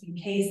visits in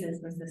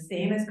cases was the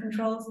same as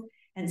controls,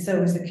 and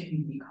so was the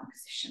community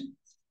composition.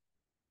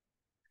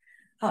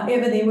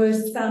 However, there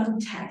was some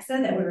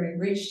taxa that were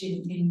enriched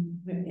in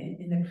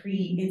the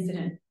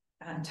pre-incident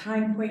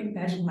time point,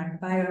 vaginal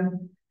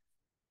microbiome,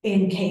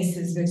 in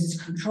cases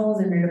versus controls,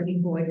 and we're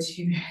looking forward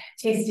to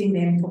testing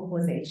them for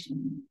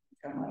causation.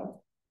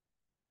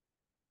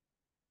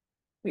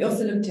 We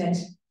also looked at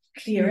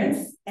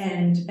clearance,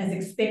 and as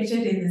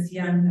expected in this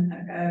young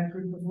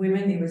group of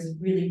women, there was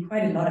really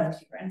quite a lot of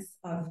clearance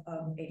of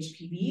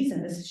HPVs,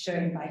 and this is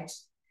shown by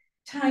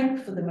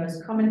type for the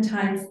most common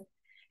types,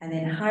 and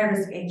then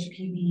high-risk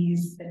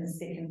HPVs in the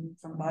second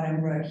from bottom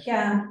row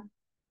here.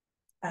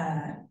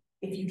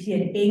 If you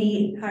cleared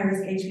any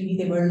high-risk HPV,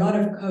 there were a lot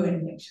of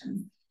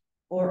co-infections,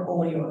 or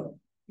all your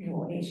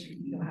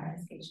HPV, your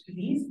high-risk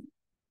HPVs.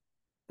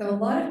 So a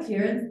lot of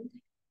clearance.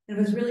 It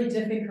was really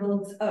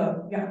difficult.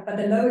 Oh, yeah, but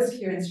the lowest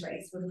clearance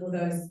rates were for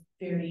those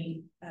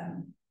very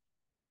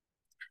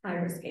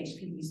high-risk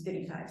HPVs,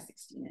 35,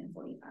 16, and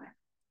 45.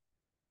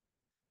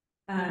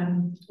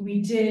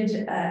 We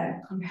did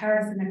a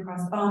comparison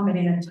across arm, but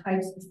in a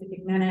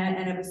type-specific manner,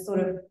 and it was sort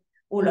of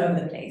all over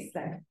the place.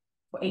 Like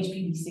for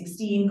HPV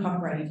 16,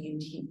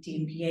 Copper-IUD and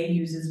DMPA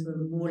users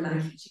were more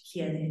likely to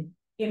clear than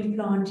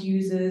implant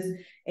users.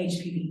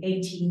 HPV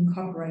 18,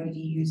 Copper-IUD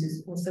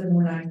users also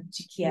more likely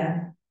to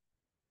clear.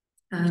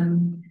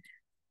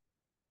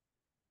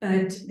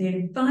 But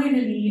then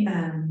finally,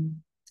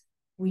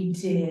 we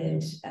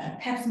did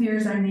pap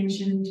smears, I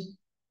mentioned,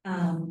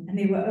 and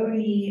there were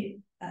only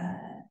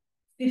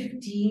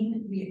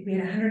 15, we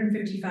had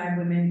 155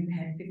 women who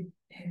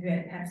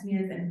had pap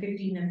smears, and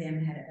 15 of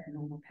them had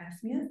abnormal pap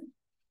smears.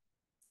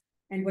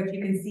 And what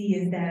you can see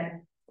is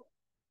that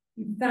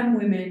some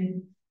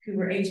women who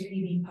were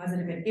HPV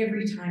positive at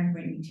every time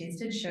point we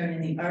tested, shown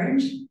in the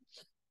orange,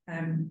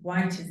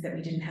 white is that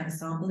we didn't have a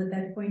sample at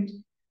that point.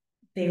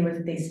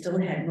 They still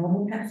had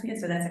normal pap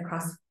smears, so that's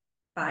across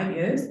 5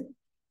 years.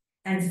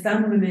 And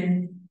some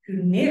women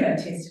who never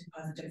tested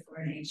positive for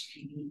an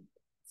HPV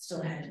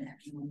still had an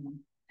abnormal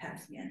pap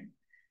smear.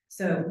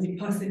 So we're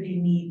possibly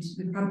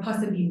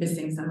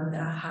missing some of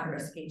the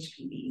high-risk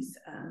HPVs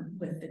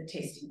with the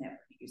testing that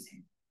we're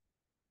using.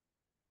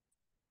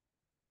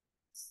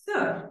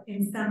 So,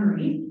 in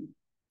summary,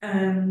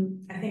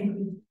 I think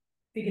we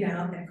figured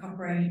out that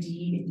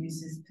Copper-IUD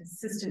induces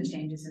persistent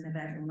changes in the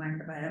vaginal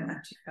microbiome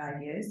up to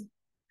 5 years.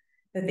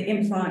 That the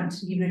implant,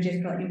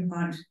 uterogestral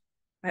implant,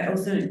 might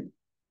also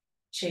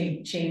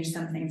change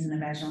some things in the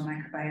vaginal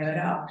microbiota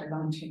after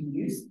long-term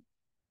use.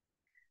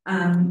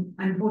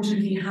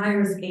 Unfortunately,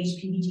 high-risk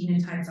HPV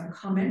genotypes are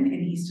common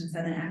in East and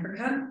Southern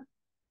Africa,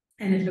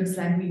 and it looks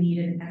like we need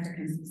an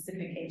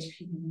African-specific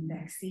HPV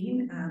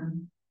vaccine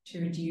to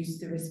reduce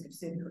the risk of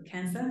cervical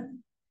cancer,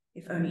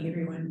 if only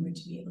everyone were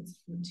to be able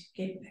to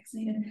get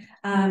vaccinated.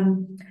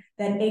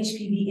 That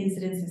HPV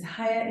incidence is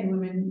higher in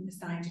women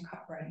assigned to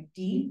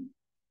Copper-IUD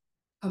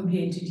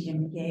compared to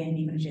DMPA and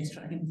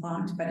uterogestral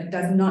implant, but it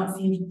does not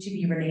seem to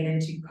be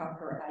related to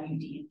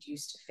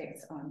Copper-IUD-induced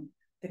effects on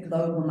the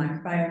global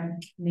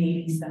microbiome,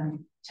 maybe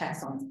some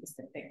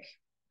taxon-specific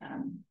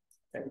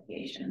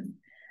association.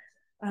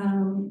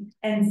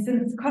 And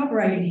since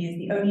Copper-IUD is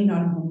the only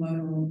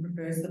non-hormonal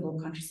reversible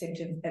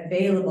contraceptive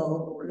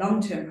available, or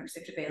long-term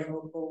contraceptive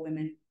available for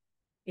women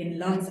in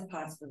lots of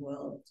parts of the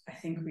world, I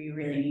think we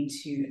really need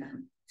to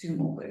do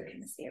more work in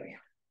this area.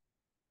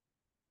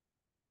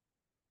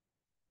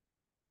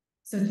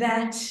 So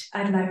that,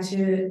 I'd like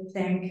to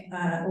thank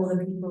all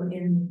the people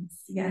in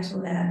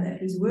Seattle lab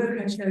whose work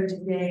I showed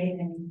today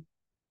in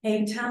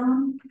Cape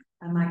Town,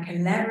 my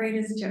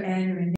collaborators, Joanne,